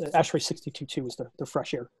 which is actually 62.2 is the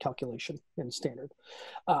fresh air calculation in standard.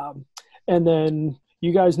 And then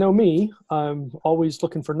you guys know me, I'm always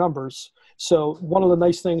looking for numbers. So one of the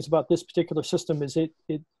nice things about this particular system is it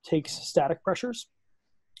takes static pressures.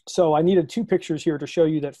 So I needed 2 pictures here to show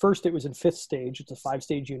you that first it was in 5th stage. It's a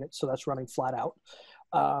 5-stage unit, so that's running flat out.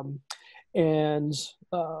 Well,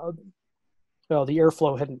 the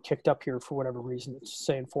airflow hadn't kicked up here for whatever reason. It's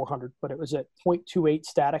saying 400, but it was at 0.28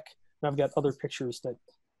 static. And I've got other pictures that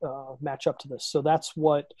match up to this. So that's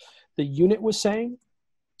what the unit was saying.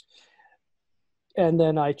 And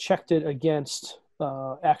then I checked it against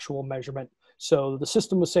actual measurement. So the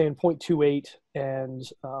system was saying 0.28, and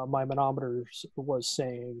my manometer was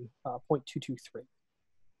saying 0.223.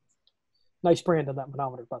 Nice brand on that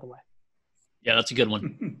manometer, by the way. Yeah, that's a good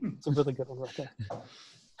one. It's a really good one right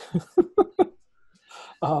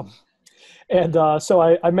there. So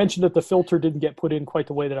I mentioned that the filter didn't get put in quite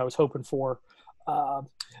the way that I was hoping for.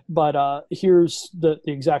 But here's the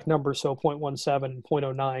exact number, so 0.17,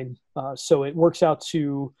 0.09. So it works out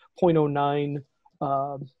to 0.09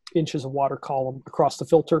 inches of water column across the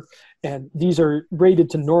filter. And these are rated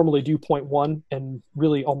to normally do 0.1, and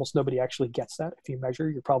really almost nobody actually gets that. If you measure,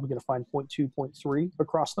 you're probably going to find 0.2, 0.3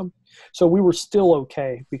 across them. So we were still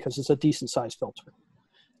okay because it's a decent sized filter.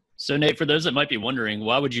 So Nate, for those that might be wondering,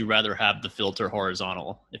 why would you rather have the filter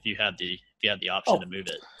horizontal if you had the option to move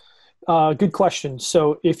it? Good question.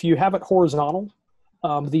 So if you have it horizontal,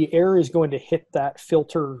 the air is going to hit that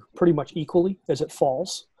filter pretty much equally as it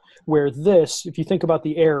falls. Where this, if you think about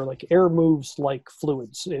the air, like air moves like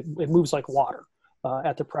fluids. It moves like water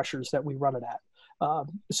at the pressures that we run it at.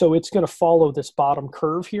 So it's going to follow this bottom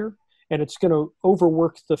curve here, and it's going to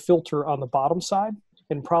overwork the filter on the bottom side,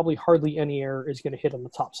 and probably hardly any air is going to hit on the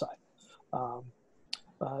top side.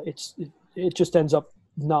 It just ends up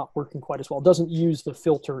not working quite as well. It doesn't use the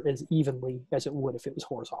filter as evenly as it would if it was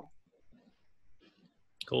horizontal.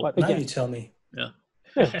 Cool. But again, now you tell me. Yeah.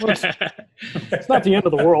 Well, it's not the end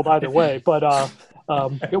of the world either way, but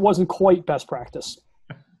it wasn't quite best practice.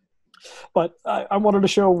 But I wanted to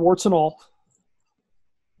show warts and all.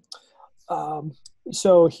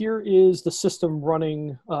 So here is the system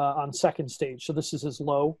running on second stage. So this is as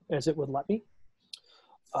low as it would let me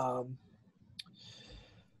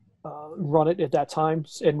run it at that time.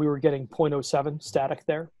 And we were getting 0.07 static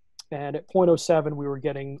there. And at 0.07, we were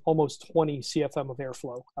getting almost 20 CFM of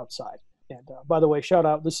airflow outside. And by the way, shout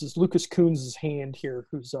out, this is Lucas Coons' hand here,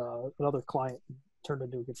 who's another client, turned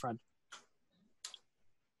into a good friend.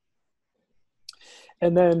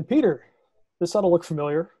 And then Peter, this ought to look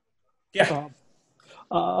familiar. Yeah.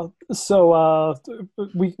 So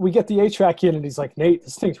we get the HVAC in, and he's like, Nate,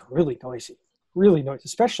 this thing's really noisy,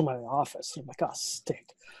 especially in my office. I'm like, oh, stink.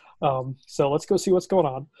 So let's go see what's going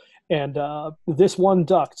on. And this one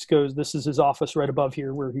duct goes, this is his office right above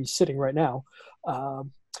here where he's sitting right now.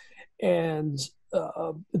 And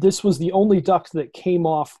this was the only duct that came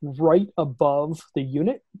off right above the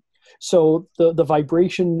unit. So the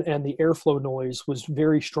vibration and the airflow noise was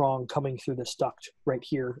very strong coming through this duct right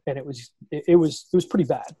here. And it was pretty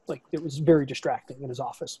bad. Like, it was very distracting in his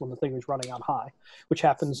office when the thing was running on high, which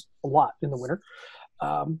happens a lot in the winter.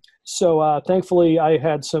 So thankfully I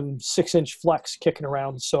had some 6-inch flex kicking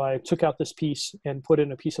around. So I took out this piece and put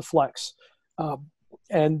in a piece of flex.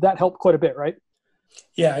 And that helped quite a bit, right?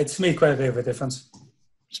 Yeah, it's made quite a bit of a difference.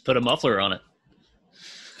 Just put a muffler on it.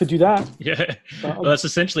 Could do that. Yeah. Well, that's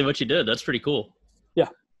essentially what you did. That's pretty cool. Yeah.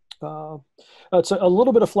 It's a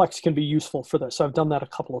little bit of flex can be useful for this. I've done that a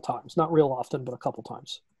couple of times. Not real often, but a couple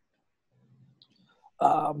times.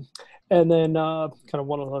 And then kind of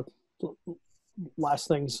one of the last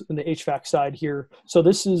things in the HVAC side here. So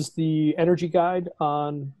this is the energy guide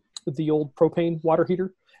on the old propane water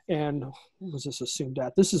heater. And what was this assumed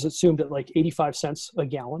at? This is assumed at like 85 cents a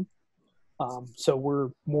gallon. So we're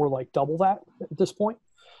more like double that at this point.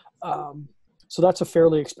 So that's a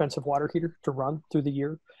fairly expensive water heater to run through the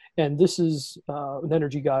year. And this is an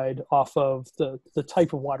energy guide off of the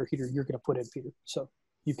type of water heater you're going to put in, Peter. So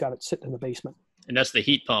you've got it sitting in the basement. And that's the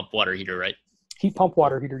heat pump water heater, right? Heat pump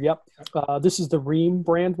water heater, yep. This is the Rheem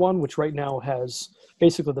brand one, which right now has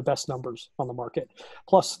basically the best numbers on the market.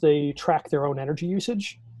 Plus, they track their own energy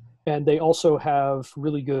usage, and they also have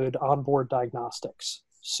really good onboard diagnostics.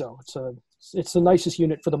 So it's the nicest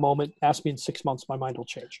unit for the moment. Ask me in 6 months, my mind will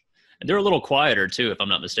change. And they're a little quieter too, if I'm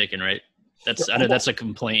not mistaken, right? I know that's a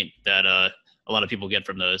complaint that a lot of people get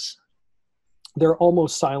from those. They're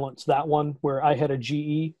almost silent. That one, where I had a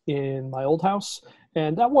GE in my old house,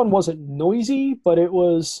 and that one wasn't noisy, but it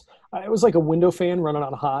was like a window fan running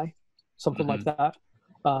on high, something like that.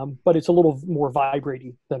 But it's a little more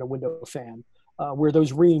vibrating than a window fan. Where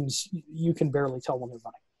those Rheems, you can barely tell when they're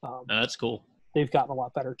running. That's cool. They've gotten a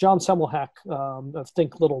lot better. John Semmelhack of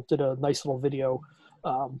Think Little did a nice little video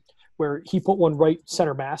where he put one right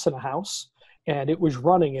center mass in a house, and it was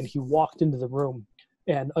running, and he walked into the room,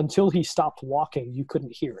 and until he stopped walking, you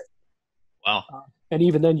couldn't hear it. Wow. And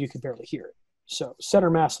even then, you could barely hear it. So center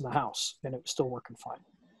mass in the house, and it was still working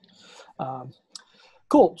fine.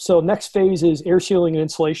 Cool. So next phase is air sealing and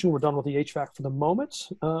insulation. We're done with the HVAC for the moment.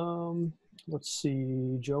 Let's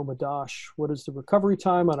see, Joe Madash, what is the recovery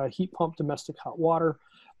time on a heat pump domestic hot water?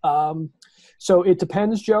 So it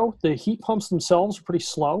depends, Joe. The heat pumps themselves are pretty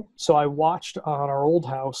slow. So I watched on our old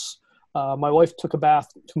house, my wife took a bath,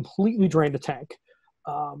 completely drained a tank.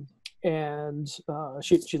 And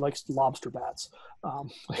she likes lobster baths. I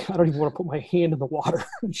don't even want to put my hand in the water.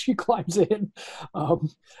 She climbs in.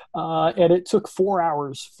 And it took 4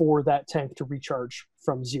 hours for that tank to recharge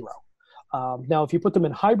from zero. Now, if you put them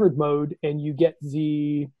in hybrid mode and you get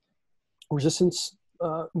the resistance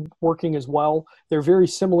working as well, they're very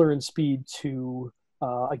similar in speed to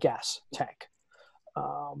a gas tank.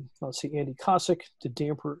 Let's see, Andy Kosick, the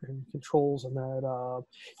damper and controls on that.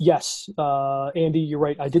 Yes, Andy, you're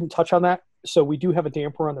right. I didn't touch on that. So we do have a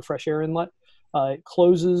damper on the fresh air inlet. It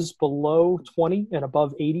closes below 20 and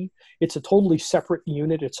above 80. It's a totally separate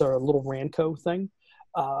unit. It's a little Ranco thing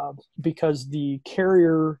because the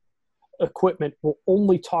carrier equipment will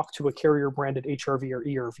only talk to a carrier branded HRV or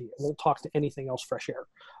ERV. It won't talk to anything else fresh air.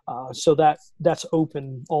 So that's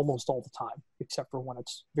open almost all the time, except for when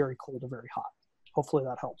it's very cold or very hot. Hopefully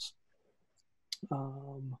that helps.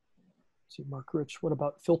 See, Mark Rich, what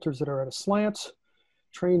about filters that are at a slant,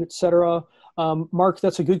 train, etc.? Mark,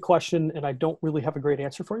 that's a good question, and I don't really have a great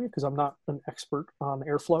answer for you because I'm not an expert on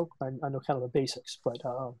airflow. I know kind of the basics, but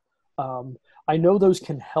I know those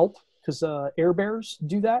can help because air bears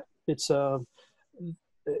do that. It's a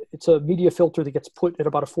media filter that gets put at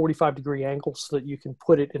about a 45-degree angle so that you can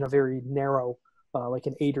put it in a very narrow, like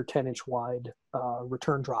an 8 or 10 inch wide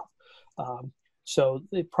return drop. So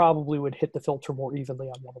it probably would hit the filter more evenly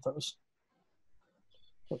on one of those.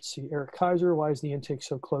 Let's see, Eric Kaiser, why is the intake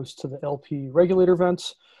so close to the LP regulator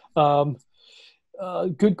vents?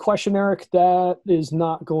 Good question, Eric. That is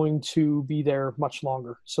not going to be there much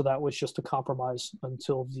longer. So that was just a compromise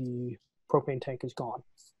until the propane tank is gone.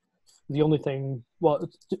 The only thing, well,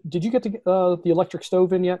 did you get the electric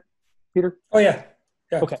stove in yet, Peter? Oh, yeah.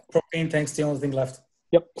 Yeah. Okay. Propane tank's the only thing left.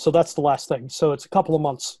 Yep. So that's the last thing. So it's a couple of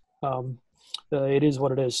months. It is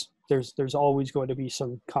what it is. There's always going to be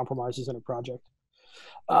some compromises in a project.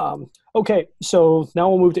 Okay, so now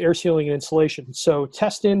we'll move to air sealing and insulation. So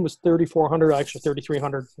test in was 3,400, actually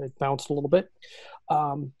 3,300. It bounced a little bit.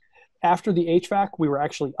 After the HVAC, we were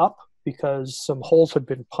actually up because some holes had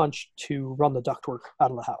been punched to run the ductwork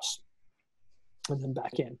out of the house and then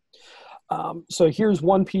back in. So here's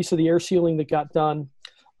one piece of the air sealing that got done.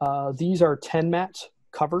 These are 10 mat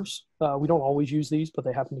covers. We don't always use these, but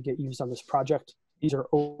they happen to get used on this project. These are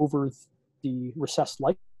over the recessed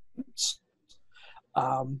lights.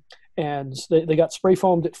 And they got spray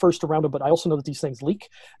foamed at first around them, but I also know that these things leak.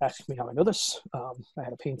 Ask me how I know this. I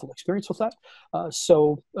had a painful experience with that.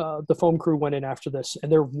 So the foam crew went in after this,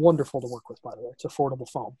 and they're wonderful to work with, by the way. It's affordable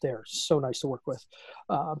foam. They're so nice to work with.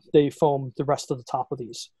 They foam the rest of the top of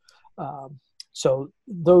these. So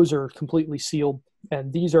those are completely sealed,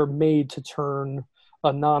 and these are made to turn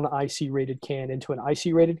a non-IC rated can into an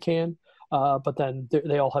IC rated can, but then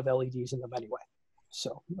they all have LEDs in them anyway.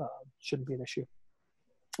 So shouldn't be an issue.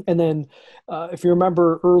 And then if you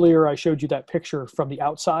remember earlier, I showed you that picture from the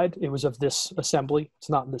outside. It was of this assembly. It's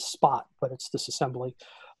not in this spot, but it's this assembly.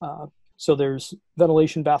 So there's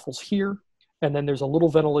ventilation baffles here, and then there's a little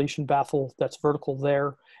ventilation baffle that's vertical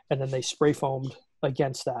there, and then they spray foamed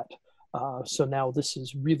against that. So now this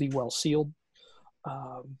is really well sealed,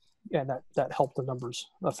 and that helped the numbers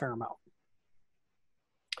a fair amount.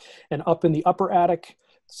 And up in the upper attic,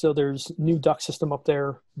 so there's new duct system up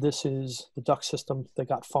there. This is the duct system that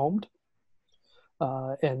got foamed.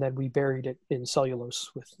 And then we buried it in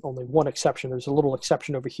cellulose with only one exception. There's a little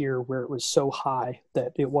exception over here where it was so high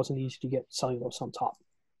that it wasn't easy to get cellulose on top.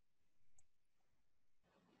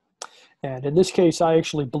 And in this case, I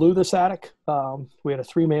actually blew this attic. We had a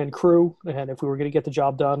 3-man crew, and if we were going to get the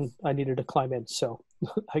job done, I needed to climb in. So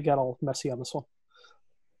I got all messy on this one.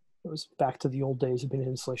 It was back to the old days of being an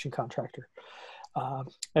installation contractor.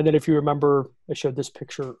 And then if you remember, I showed this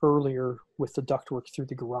picture earlier with the ductwork through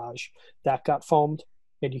the garage. That got foamed,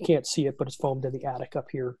 and you can't see it, but it's foamed in the attic up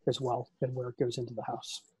here as well, and where it goes into the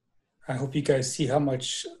house. I hope you guys see how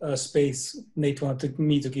much space Nate wanted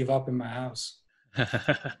me to give up in my house.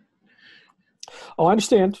 Oh, I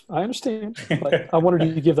understand, but I wanted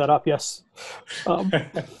you to give that up, yes.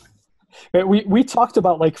 We talked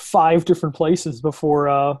about like 5 different places before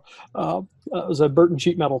it was a Burton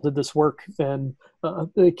Sheet Metal did this work, and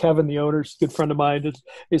Kevin, the owner's a good friend of mine,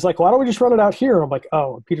 he's like, why don't we just run it out here? And I'm like,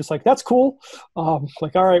 oh, and Peter's like, that's cool.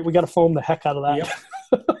 Like, all right, we got to foam the heck out of that.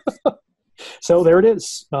 Yep. So there it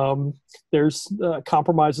is. There's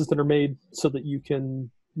compromises that are made so that you can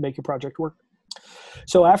make your project work.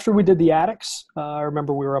 So after we did the attics, I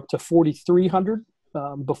remember we were up to 4,300.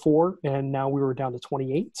 before, and now we were down to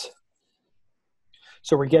 28.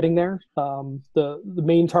 So we're getting there. The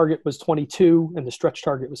main target was 22, and the stretch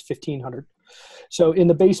target was 1,500. So in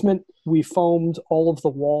the basement, we foamed all of the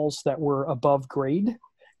walls that were above grade.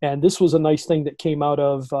 And this was a nice thing that came out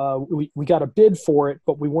of, we got a bid for it,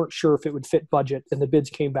 but we weren't sure if it would fit budget, and the bids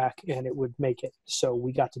came back and it would make it. So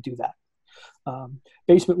we got to do that.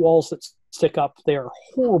 Basement walls that stick up, they are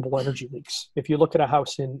horrible energy leaks. If you look at a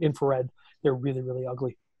house in infrared, they're really, really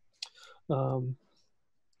ugly.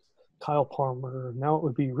 Kyle Palmer, now it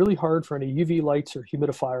would be really hard for any UV lights or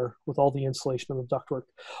humidifier with all the insulation of the ductwork.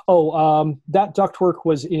 That ductwork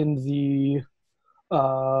was in the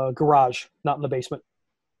garage, not in the basement.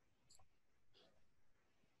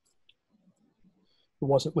 It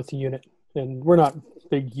wasn't with the unit, and we're not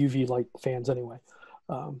big UV light fans anyway.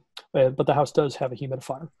 But the house does have a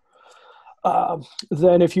humidifier.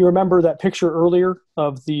 Then if you remember that picture earlier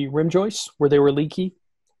of the rim joists where they were leaky,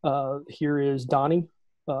 here is Donnie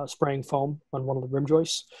spraying foam on one of the rim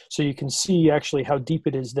joists. So you can see actually how deep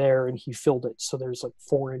it is there, and he filled it. So there's like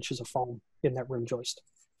 4 inches of foam in that rim joist.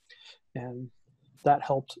 And that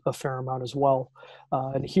helped a fair amount as well.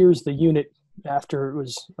 And here's the unit after it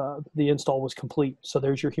was, the install was complete. So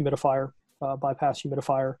there's your humidifier, bypass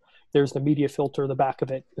humidifier. There's the media filter, the back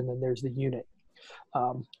of it, and then there's the unit.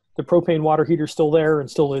 The propane water heater is still there and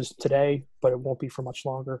still is today, but it won't be for much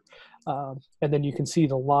longer. And then you can see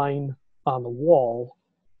the line on the wall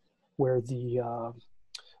where the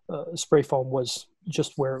spray foam was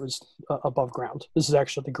just where it was above ground. This is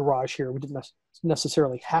actually the garage here. We didn't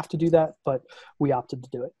necessarily have to do that, but we opted to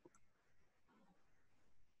do it.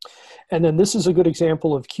 And then this is a good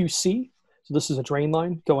example of QC. So this is a drain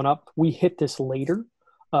line going up. We hit this later,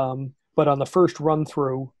 but on the first run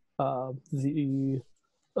through, the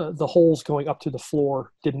holes going up to the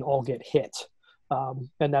floor didn't all get hit.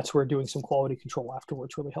 And that's where doing some quality control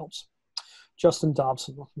afterwards really helps. Justin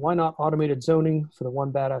Dobson, why not automated zoning for the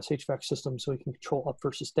one badass HVAC system so we can control up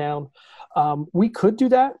versus down? We could do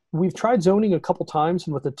that. We've tried zoning a couple times,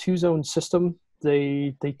 and with a 2-zone system,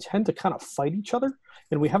 they tend to kind of fight each other,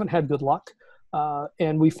 and we haven't had good luck.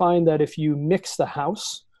 And we find that if you mix the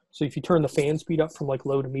house, so if you turn the fan speed up from like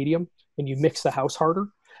low to medium and you mix the house harder,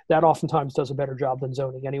 that oftentimes does a better job than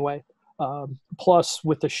zoning anyway. Plus,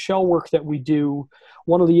 with the shell work that we do,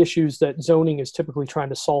 one of the issues that zoning is typically trying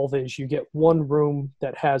to solve is you get one room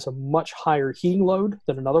that has a much higher heating load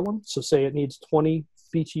than another one. So say it needs 20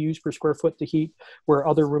 BTUs per square foot to heat, where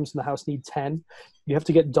other rooms in the house need 10. You have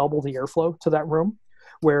to get double the airflow to that room.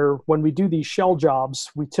 Where when we do these shell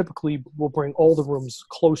jobs, we typically will bring all the rooms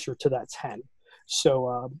closer to that 10.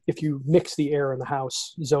 So if you mix the air in the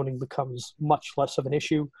house, zoning becomes much less of an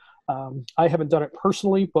issue. I haven't done it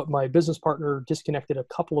personally, but my business partner disconnected a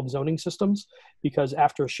couple of zoning systems because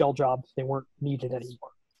after a shell job, they weren't needed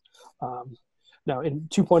anymore. Now in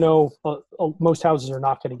 2.0, most houses are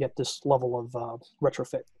not going to get this level of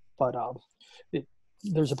retrofit, but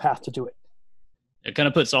there's a path to do it. It kind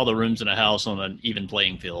of puts all the rooms in a house on an even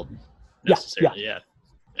playing field. Yeah.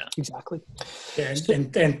 Exactly. Yeah,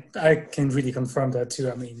 and I can really confirm that too.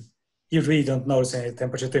 I mean, you really don't notice any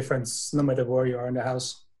temperature difference no matter where you are in the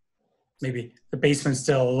house. Maybe the basement's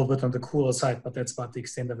still a little bit on the cooler side, but that's about the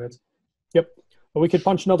extent of it. Yep. Well, we could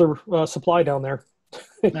punch another supply down there.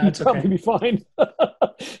 It'd probably be fine.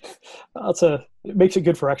 It makes it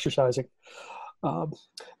good for exercising.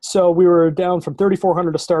 So we were down from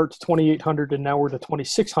 3,400 to start to 2,800, and now we're to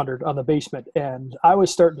 2,600 on the basement. And I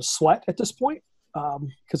was starting to sweat at this point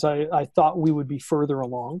because I thought we would be further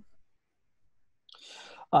along.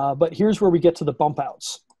 But here's where we get to the bump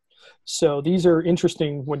outs. So these are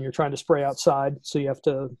interesting when you're trying to spray outside. So you have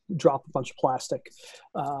to drop a bunch of plastic.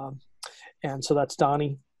 And so that's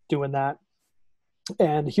Donnie doing that.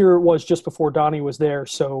 And here it was just before Donnie was there.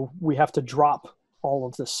 So we have to drop all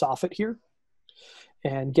of this soffit here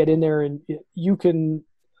and get in there. And you can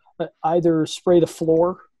either spray the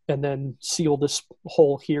floor and then seal this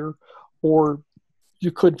hole here, or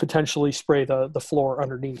you could potentially spray the floor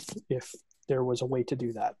underneath if there was a way to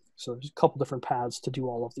do that. So there's a couple different paths to do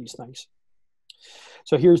all of these things.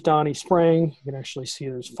 So here's Donnie spraying. You can actually see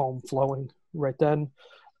there's foam flowing right then.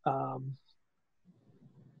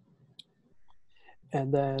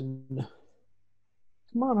 And then,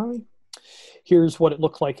 come on, honey. Here's what it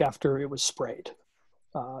looked like after it was sprayed.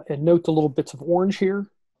 And note the little bits of orange here.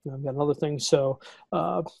 I've got another thing. So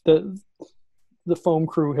the foam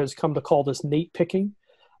crew has come to call this Nate picking.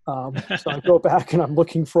 So I go back and I'm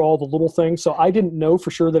looking for all the little things. So I didn't know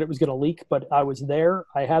for sure that it was going to leak, but I was there.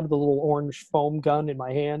 I had the little orange foam gun in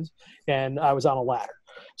my hand, and I was on a ladder.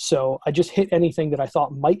 So I just hit anything that I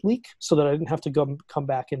thought might leak so that I didn't have to come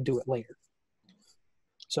back and do it later.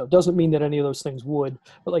 So it doesn't mean that any of those things would,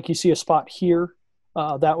 but like you see a spot here,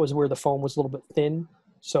 that was where the foam was a little bit thin.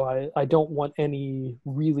 So I don't want any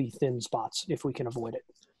really thin spots if we can avoid it.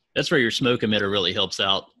 That's where your smoke emitter really helps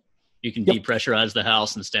out. You can depressurize the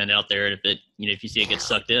house and stand out there. And if you see it get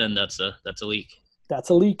sucked in, that's a leak. That's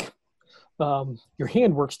a leak. Your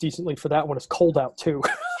hand works decently for that when it's cold out too.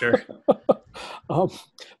 Sure.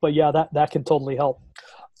 But yeah, that can totally help.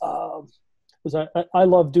 Because I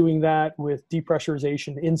love doing that with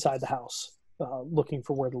depressurization inside the house, looking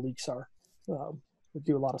for where the leaks are. We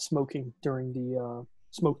do a lot of smoking during the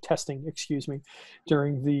smoke testing,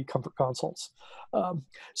 during the comfort consults.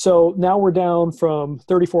 So now we're down from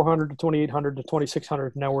 3,400 to 2,800 to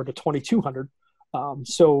 2,600. Now we're to 2,200.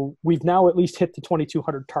 So we've now at least hit the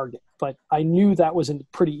 2,200 target, but I knew that was a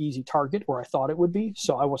pretty easy target, or I thought it would be,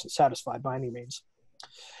 so I wasn't satisfied by any means.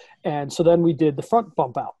 And so then we did the front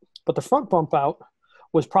bump out. But the front bump out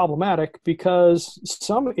was problematic because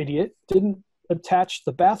some idiot didn't attach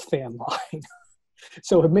the bath fan line.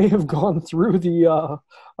 So it may have gone through the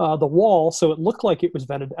wall, so it looked like it was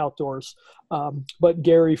vented outdoors. But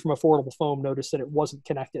Gary from Affordable Foam noticed that it wasn't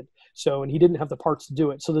connected. So, and he didn't have the parts to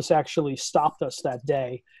do it. So this actually stopped us that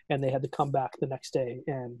day, and they had to come back the next day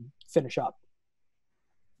and finish up.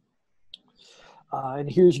 And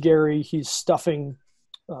here's Gary. He's stuffing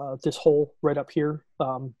this hole right up here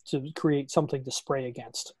to create something to spray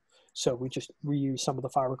against. So we just reuse some of the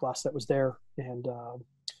fiberglass that was there and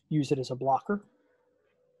use it as a blocker.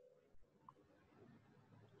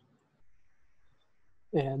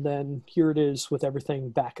 And then here it is with everything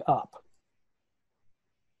back up.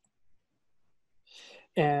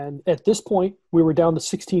 And at this point, we were down to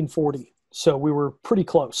 1640. So we were pretty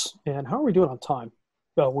close. And how are we doing on time?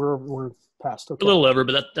 Well, we're past. Okay. A little over,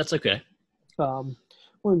 but that's okay.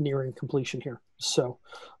 We're nearing completion here. So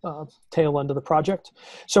tail end of the project.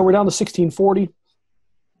 So we're down to 1640.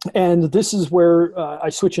 And this is where I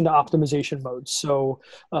switch into optimization mode. So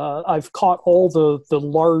I've caught all the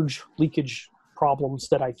large leakage problems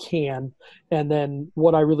that I can. And then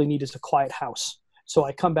what I really need is a quiet house. So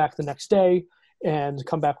I come back the next day and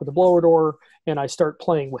come back with a blower door and I start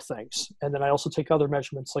playing with things. And then I also take other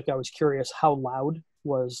measurements. Like I was curious how loud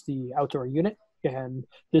was the outdoor unit. And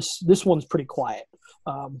this one's pretty quiet.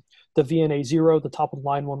 The VNA 0, the top of the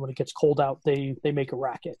line one, when it gets cold out, they make a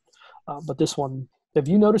racket. But this one, have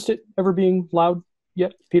you noticed it ever being loud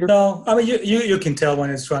yet, Peter? No, I mean, you can tell when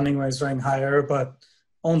it's running higher, but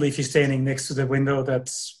only if you're standing next to the window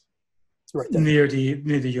that's right there. near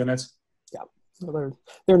the unit. Yeah, well,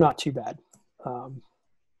 they're not too bad.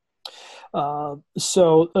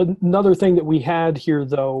 So another thing that we had here,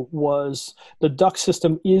 though, was the duct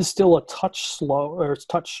system is still a touch slow or it's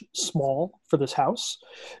touch small for this house.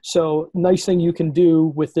 So nice thing you can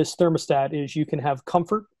do with this thermostat is you can have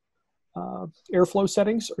comfort airflow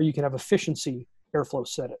settings, or you can have efficiency airflow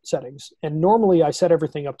settings. And normally I set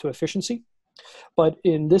everything up to efficiency, but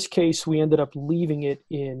in this case we ended up leaving it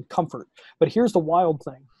in comfort. But here's the wild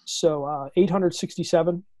thing. So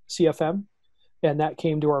 867 CFM, and that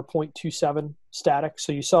came to our 0.27 static.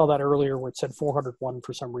 So you saw that earlier where it said 401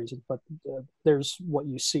 for some reason, but there's what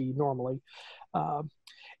you see normally.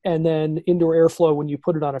 And then indoor airflow, when you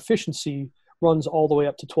put it on efficiency, runs all the way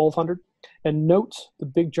up to 1200. And note the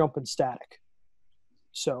big jump in static.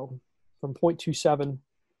 So from 0.27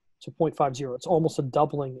 to 0.50, it's almost a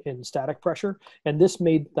doubling in static pressure. And this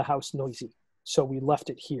made the house noisy. So we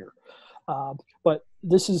left it here. But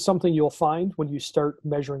this is something you'll find when you start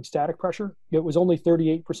measuring static pressure. It was only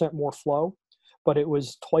 38% more flow, but it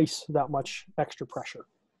was twice that much extra pressure.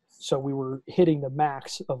 So we were hitting the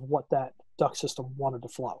max of what that duct system wanted to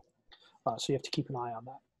flow. So you have to keep an eye on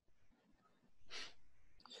that.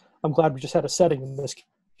 I'm glad we just had a setting in this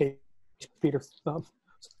case, Peter.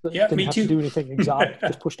 Yeah, didn't me have too. to do anything exotic,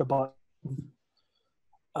 just pushed a button.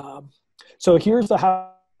 So here's the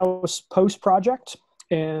house post project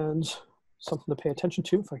and something to pay attention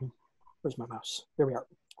to. If I can, where's my mouse? There we are.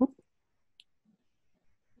 Whoop.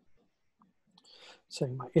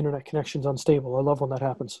 Saying my internet connection's unstable. I love when that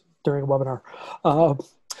happens during a webinar.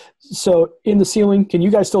 So in the ceiling, can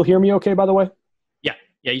you guys still hear me okay, by the way? Yeah,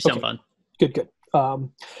 you sound fine. Good.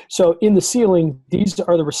 So in the ceiling, these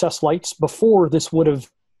are the recessed lights. Before, this would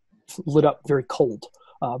have lit up very cold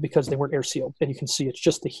because they weren't air sealed. And you can see it's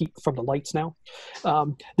just the heat from the lights now.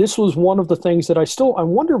 This was one of the things that I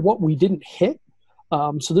wonder what we didn't hit.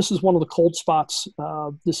 So this is one of the cold spots.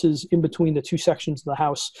 This is in between the two sections of the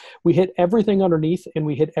house. We hit everything underneath and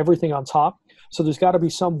we hit everything on top. So there's got to be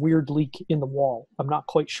some weird leak in the wall. I'm not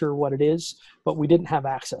quite sure what it is, but we didn't have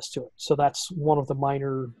access to it. So that's one of the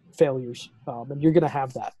minor failures. And you're going to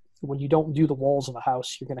have that. When you don't do the walls of a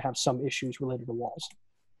house, you're going to have some issues related to walls.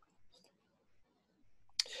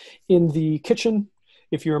 In the kitchen,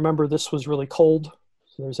 if you remember, this was really cold.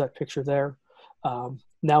 So there's that picture there.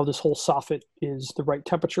 Now this whole soffit is the right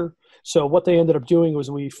temperature. So what they ended up doing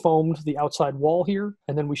was we foamed the outside wall here,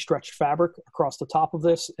 and then we stretched fabric across the top of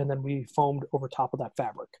this, and then we foamed over top of that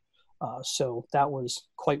fabric. So that was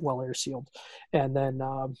quite well air sealed. And then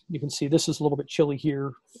you can see this is a little bit chilly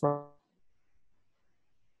here from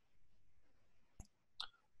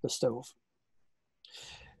the stove.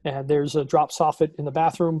 And there's a drop soffit in the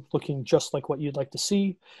bathroom looking just like what you'd like to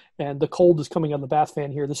see. And the cold is coming on the bath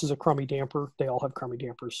fan here. This is a crummy damper. They all have crummy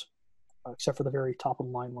dampers, except for the very top of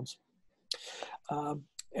the line ones.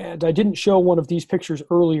 And I didn't show one of these pictures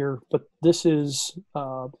earlier, but this is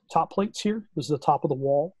top plates here. This is the top of the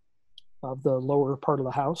wall of the lower part of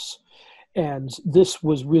the house. And this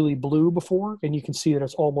was really blue before, and you can see that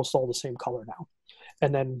it's almost all the same color now.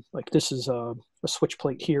 And then like this is a switch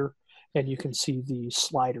plate here, and you can see the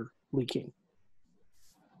slider leaking.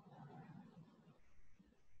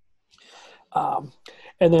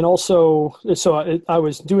 And then also, so I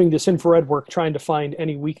was doing this infrared work trying to find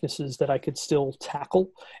any weaknesses that I could still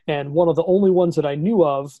tackle. And one of the only ones that I knew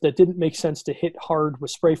of that didn't make sense to hit hard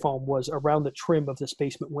with spray foam was around the trim of this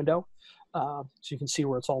basement window. So you can see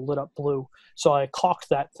where it's all lit up blue. So I caulked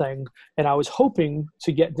that thing, and I was hoping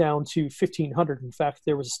to get down to 1500. In fact,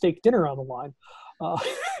 there was a steak dinner on the line.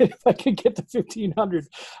 If I could get to 1500.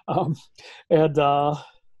 I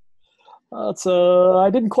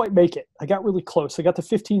didn't quite make it. I got really close. I got to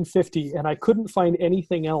 1550, and I couldn't find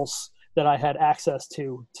anything else that I had access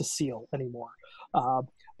to seal anymore.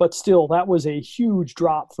 But still, that was a huge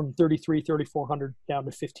drop from 3400 down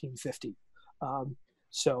to 1550.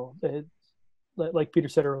 So like Peter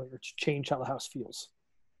said earlier, it's changed how the house feels.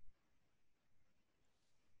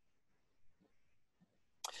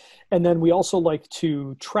 And then we also like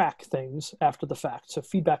to track things after the fact. So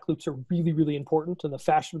feedback loops are really, really important, and the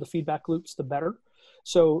faster the feedback loops, the better.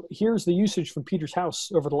 So here's the usage from Peter's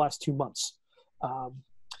house over the last 2 months. I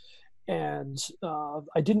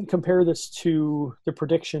didn't compare this to the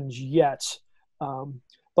predictions yet,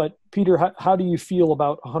 but Peter, how do you feel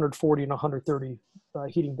about 140 and 130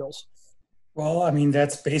 heating bills? Well, I mean,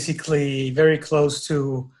 that's basically very close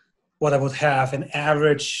to what I would have an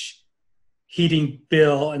average heating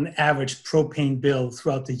bill, an average propane bill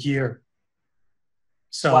throughout the year.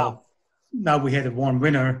 So wow. Now we had a warm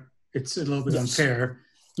winter. It's a little bit unfair.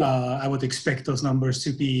 Yeah. I would expect those numbers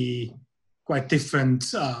to be quite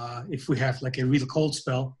different if we have like a real cold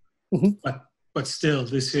spell. Mm-hmm. But still,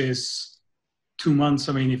 this is 2 months.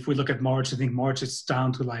 I mean, if we look at March, I think March it's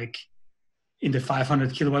down to like in the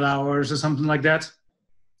 500 kilowatt hours or something like that.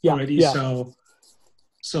 Yeah. Already. Yeah.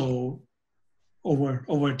 So over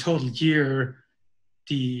a total year,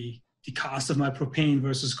 the cost of my propane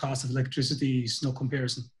versus cost of electricity is no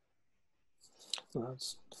comparison. Well,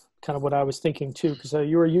 that's kind of what I was thinking too, because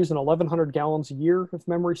you were using 1,100 gallons a year, if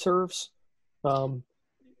memory serves. At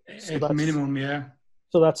minimum, yeah.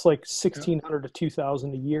 So that's like 1,600 to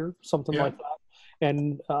 2,000 a year, something like that.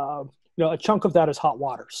 And a chunk of that is hot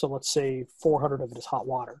water. So let's say 400 of it is hot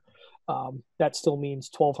water. That still means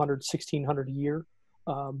 1,200, 1,600 a year.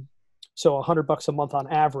 So $100 a month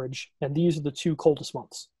on average, and these are the 2 coldest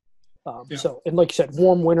months. So, and like you said,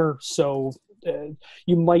 warm winter. So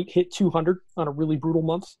you might hit 200 on a really brutal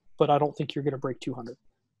month, but I don't think you're going to break 200.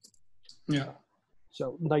 Yeah.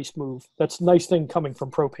 So nice move. That's a nice thing coming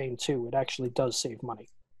from propane too. It actually does save money.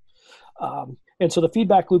 And so the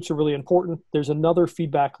feedback loops are really important. There's another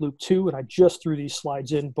feedback loop too, and I just threw these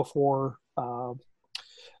slides in before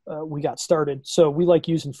we got started. So we like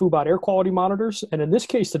using Fubot air quality monitors. And in this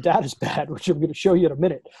case, the data is bad, which I'm going to show you in a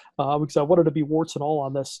minute because I wanted to be warts and all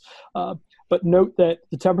on this. But note that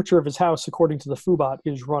the temperature of his house, according to the Fubot,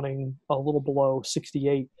 is running a little below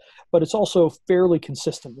 68, but it's also fairly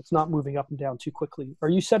consistent. It's not moving up and down too quickly. Are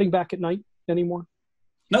you setting back at night anymore?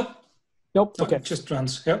 Nope. Nope. Okay. It just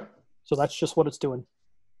runs. Yep. So that's just what it's doing.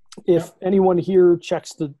 If anyone here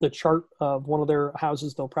checks the chart of one of their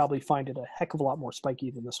houses, they'll probably find it a heck of a lot more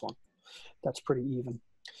spiky than this one. That's pretty even.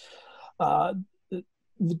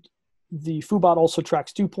 The Fubot also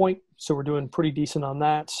tracks dew point, so we're doing pretty decent on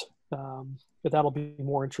that. But that'll be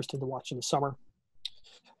more interesting to watch in the summer.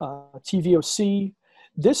 TVOC,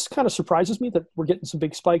 this kind of surprises me that we're getting some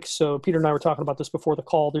big spikes. So Peter and I were talking about this before the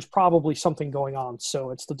call. There's probably something going on.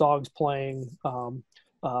 So it's the dogs playing,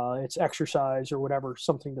 it's exercise or whatever,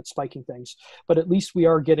 something that's spiking things. But at least we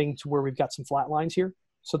are getting to where we've got some flat lines here.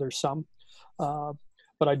 So there's some.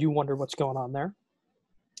 But I do wonder what's going on there.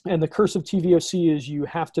 And the curse of TVOC is you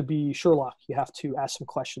have to be Sherlock. You have to ask some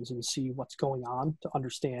questions and see what's going on to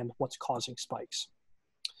understand what's causing spikes.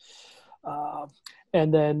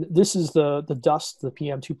 And then this is the dust, the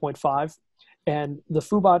PM 2.5. And the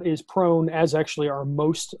Foobot is prone, as actually are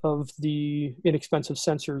most of the inexpensive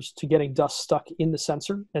sensors, to getting dust stuck in the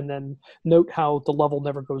sensor. And then note how the level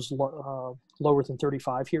never goes lower than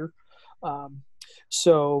 35 here.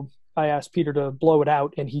 So I asked Peter to blow it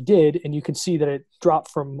out, and he did. And you can see that it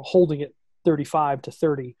dropped from holding it 35 to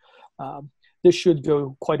 30. This should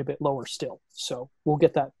go quite a bit lower still. So we'll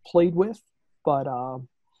get that played with. But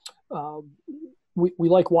we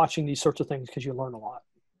like watching these sorts of things because you learn a lot.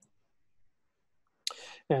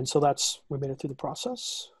 And so we made it through the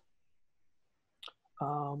process.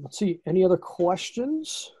 Let's see, any other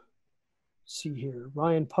questions? Let's see here,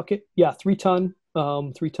 Ryan Puckett. Yeah, 3-ton,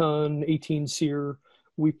 18 SEER.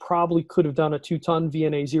 We probably could have done a 2-ton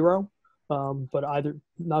VNA 0, but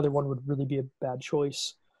neither one would really be a bad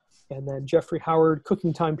choice. And then Jeffrey Howard,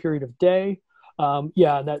 cooking time period of day.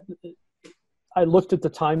 Yeah, I looked at the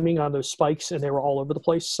timing on those spikes, and they were all over the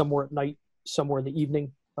place. Some were at night, some were in the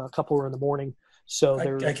evening, a couple were in the morning. So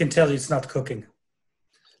I can tell you it's not cooking.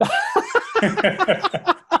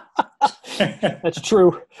 That's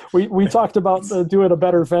true. We talked about doing a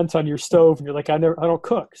better vent on your stove, and you're like, I don't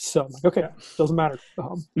cook. So I'm like, okay, doesn't matter.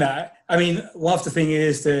 Nah, I mean, one of the thing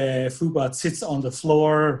is the Foobot sits on the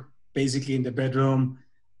floor, basically in the bedroom,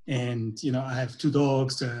 and I have 2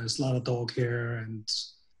 dogs. There's a lot of dog hair and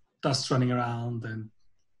dust running around, and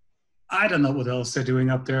I don't know what else they're doing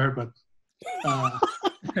up there, but.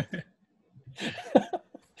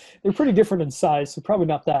 They're pretty different in size, so probably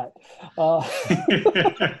not that.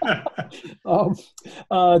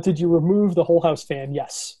 Did you remove the whole house fan?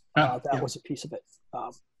 Yes, that was a piece of it.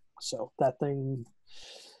 So that thing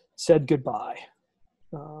said goodbye.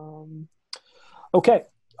 Okay,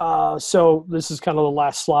 so this is kind of the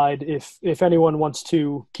last slide. If anyone wants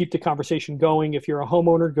to keep the conversation going, if you're a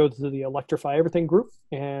homeowner, go to the Electrify Everything group,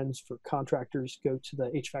 and for contractors, go to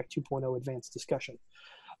the HVAC 2.0 advanced discussion.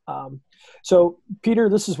 So Peter,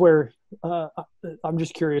 this is where I'm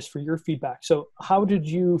just curious for your feedback. So how did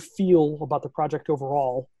you feel about the project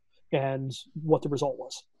overall and what the result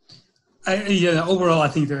was? Overall, I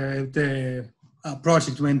think the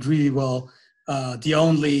project went really well. The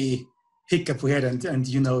only hiccup we had, and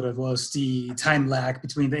that was the time lag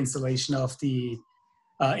between the installation of the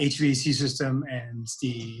HVAC system and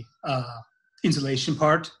the insulation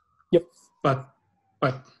part. Yep. But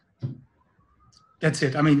that's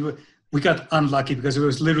it. I mean, we got unlucky because that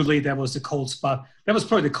was the cold spot. That was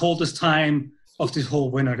probably the coldest time of this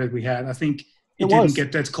whole winter that we had. I think it didn't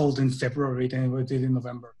get that cold in February than it did in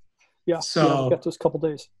November. Yeah, so we got those couple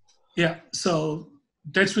days. Yeah, so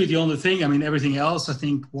that's really the only thing. I mean, everything else I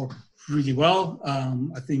think worked really well.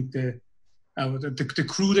 I think the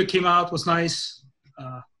crew that came out was nice,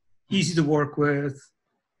 easy to work with,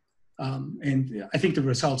 and I think the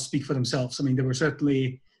results speak for themselves. I mean, they were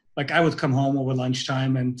certainly. Like I would come home over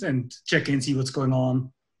lunchtime and check in, see what's going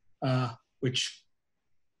on, which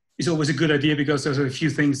is always a good idea because there's a few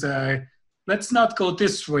things that let's not go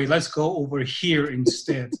this way, let's go over here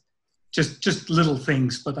instead. just little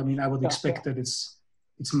things, but I mean I would expect that it's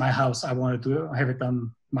my house. I wanted to have it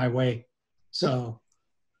done my way. So,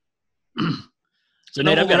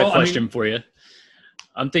 Nate, I've got a question for you.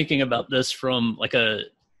 I'm thinking about this from like an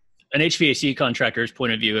HVAC contractor's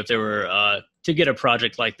point of view. If there were to get a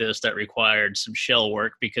project like this that required some shell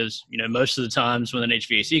work, because most of the times when an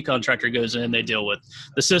HVAC contractor goes in, they deal with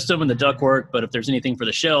the system and the duct work, but if there's anything for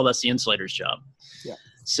the shell, that's the insulator's job. Yeah.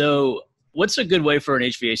 So what's a good way for an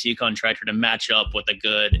HVAC contractor to match up with a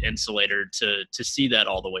good insulator to see that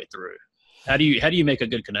all the way through? How do you make a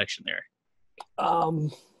good connection there?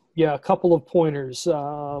 A couple of pointers.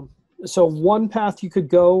 So one path you could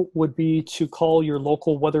go would be to call your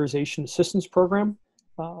local weatherization assistance program.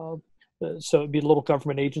 So it'd be a little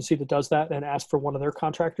government agency that does that, and ask for one of their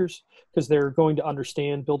contractors because they're going to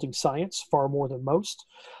understand building science far more than most.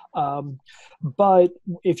 But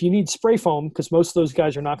if you need spray foam, because most of those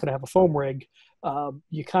guys are not going to have a foam rig,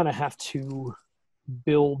 you kind of have to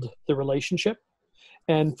build the relationship.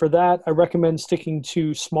 And for that, I recommend sticking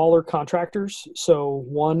to smaller contractors. So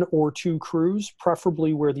 1 or 2 crews,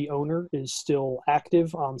 preferably where the owner is still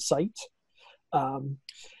active on site.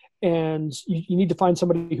 And you need to find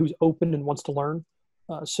somebody who's open and wants to learn.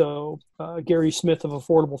 So Gary Smith of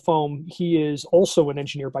Affordable Foam, he is also an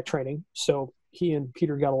engineer by training. So he and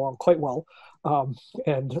Peter got along quite well.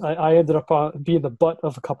 And I ended up being the butt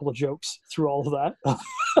of a couple of jokes through all of that,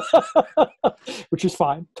 which is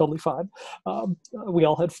fine, totally fine. We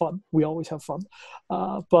all had fun. We always have fun.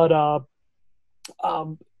 But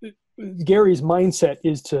Gary's mindset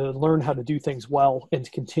is to learn how to do things well and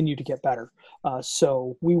to continue to get better.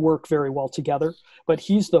 So we work very well together. But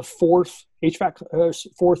he's the fourth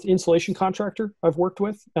fourth insulation contractor I've worked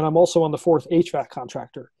with, and I'm also on the fourth HVAC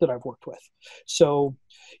contractor that I've worked with. So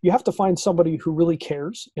you have to find somebody who really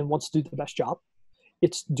cares and wants to do the best job.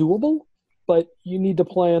 It's doable, but you need to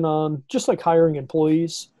plan on, just like hiring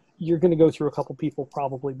employees, you're going to go through a couple people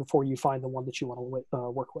probably before you find the one that you want to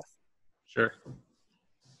work with. Sure.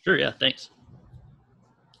 Sure. Yeah. Thanks.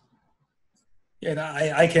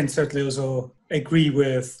 Yeah, I can certainly also agree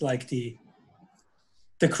with like the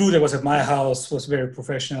crew that was at my house was very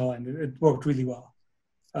professional and it worked really well.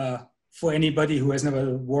 For anybody who has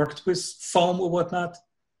never worked with foam or whatnot,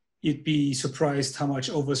 you'd be surprised how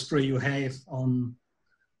much overspray you have on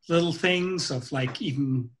little things of like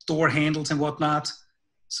even door handles and whatnot.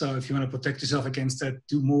 So if you want to protect yourself against that,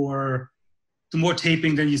 do more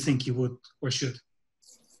taping than you think you would or should.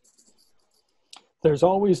 There's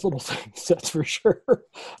always little things, that's for sure.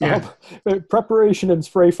 Yeah. Preparation and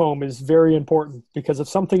spray foam is very important because if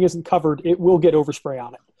something isn't covered, it will get overspray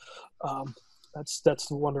on it. That's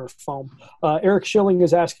the wonder of foam. Eric Schilling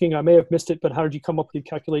is asking, I may have missed it, but how did you come up with the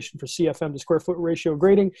calculation for CFM to square foot ratio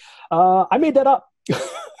grading? I made that up.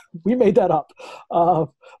 We made that up.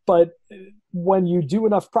 But when you do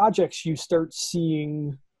enough projects, you start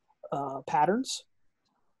seeing patterns.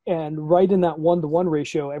 And right in that 1-to-1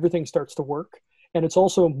 ratio, everything starts to work. And it's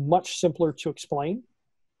also much simpler to explain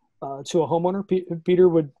to a homeowner. Peter,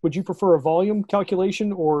 would you prefer a volume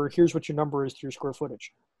calculation or here's what your number is to your square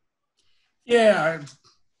footage? Yeah,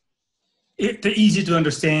 the easier to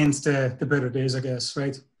understand, the better it is, I guess,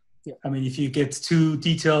 right? Yeah. I mean, if you get too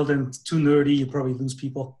detailed and too nerdy, you probably lose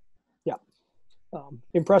people. Yeah.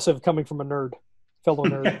 Impressive coming from a nerd, fellow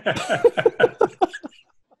nerd.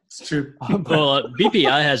 It's true. Well,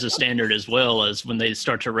 BPI has a standard as well as when they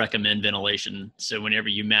start to recommend ventilation. So whenever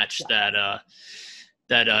you match the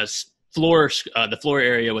floor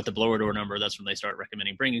area with the blower door number, that's when they start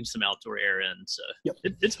recommending bringing some outdoor air in. So yep.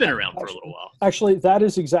 It's been around for a little while. Actually, that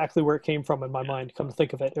is exactly where it came from in my mind, come to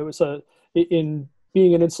think of it. It was in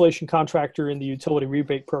being an installation contractor in the utility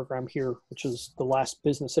rebate program here, which is the last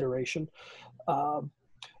business iteration.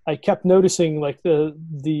 I kept noticing like what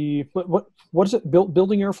is it?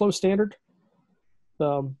 Building airflow standard,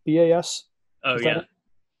 BAS. Oh yeah.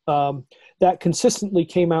 That consistently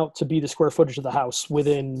came out to be the square footage of the house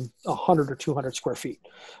within 100 or 200 square feet,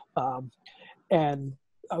 and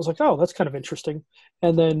I was like, oh, that's kind of interesting.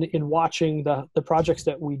 And then in watching the projects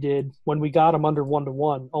that we did, when we got them under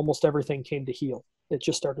 1-to-1, almost everything came to heel. It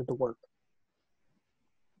just started to work.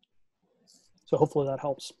 So hopefully that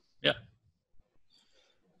helps. Yeah.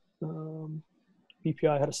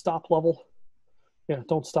 BPI had a stop level. Yeah,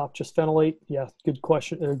 don't stop, just ventilate. Yeah, good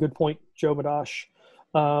question. Good point, Joe Madash.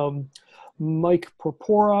 Mike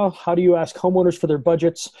Porpora, how do you ask homeowners for their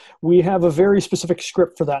budgets? We have a very specific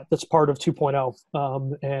script for that. That's part of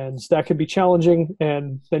 2.0. And that can be challenging.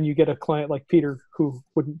 And then you get a client like Peter who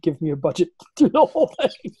wouldn't give me a budget through the whole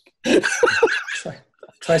thing.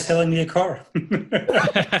 Try selling me a car.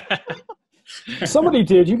 Somebody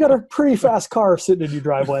did. You got a pretty fast car sitting in your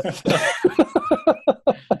driveway.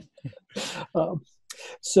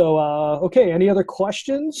 Okay. Any other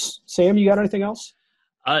questions? Sam, you got anything else?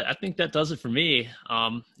 I think that does it for me.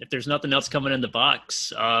 If there's nothing else coming in the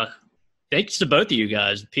box, thanks to both of you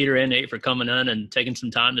guys, Peter and Nate, for coming in and taking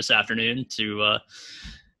some time this afternoon to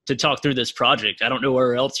talk through this project. I don't know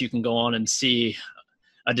where else you can go on and see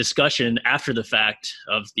a discussion after the fact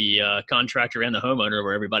of the contractor and the homeowner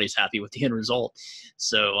where everybody's happy with the end result.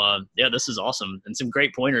 So yeah, this is awesome. And some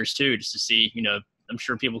great pointers too, just to see, I'm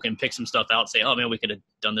sure people can pick some stuff out and say, oh man, we could have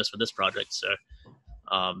done this for this project. So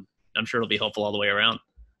I'm sure it'll be helpful all the way around.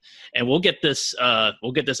 And we'll get this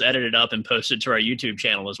edited up and posted to our YouTube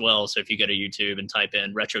channel as well. So if you go to YouTube and type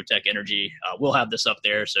in Retrotec Energy, we'll have this up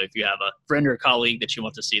there. So if you have a friend or colleague that you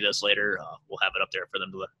want to see this later, we'll have it up there for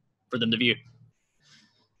them to view.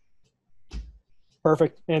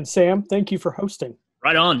 Perfect. And Sam, thank you for hosting.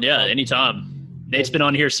 Right on. Yeah, anytime. Nate's been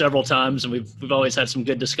on here several times, and we've always had some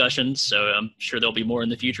good discussions. So I'm sure there'll be more in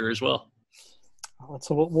the future as well.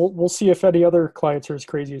 So we'll see if any other clients are as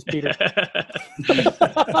crazy as Peter.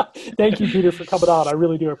 Thank you, Peter, for coming on. I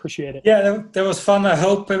really do appreciate it. Yeah, that was fun. I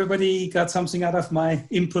hope everybody got something out of my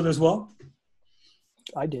input as well.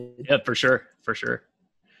 I did. Yeah, for sure. For sure.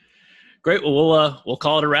 Great. Well, we'll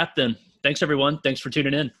call it a wrap then. Thanks, everyone. Thanks for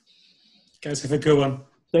tuning in. Guys, have a good one.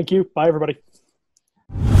 Thank you. Bye, everybody.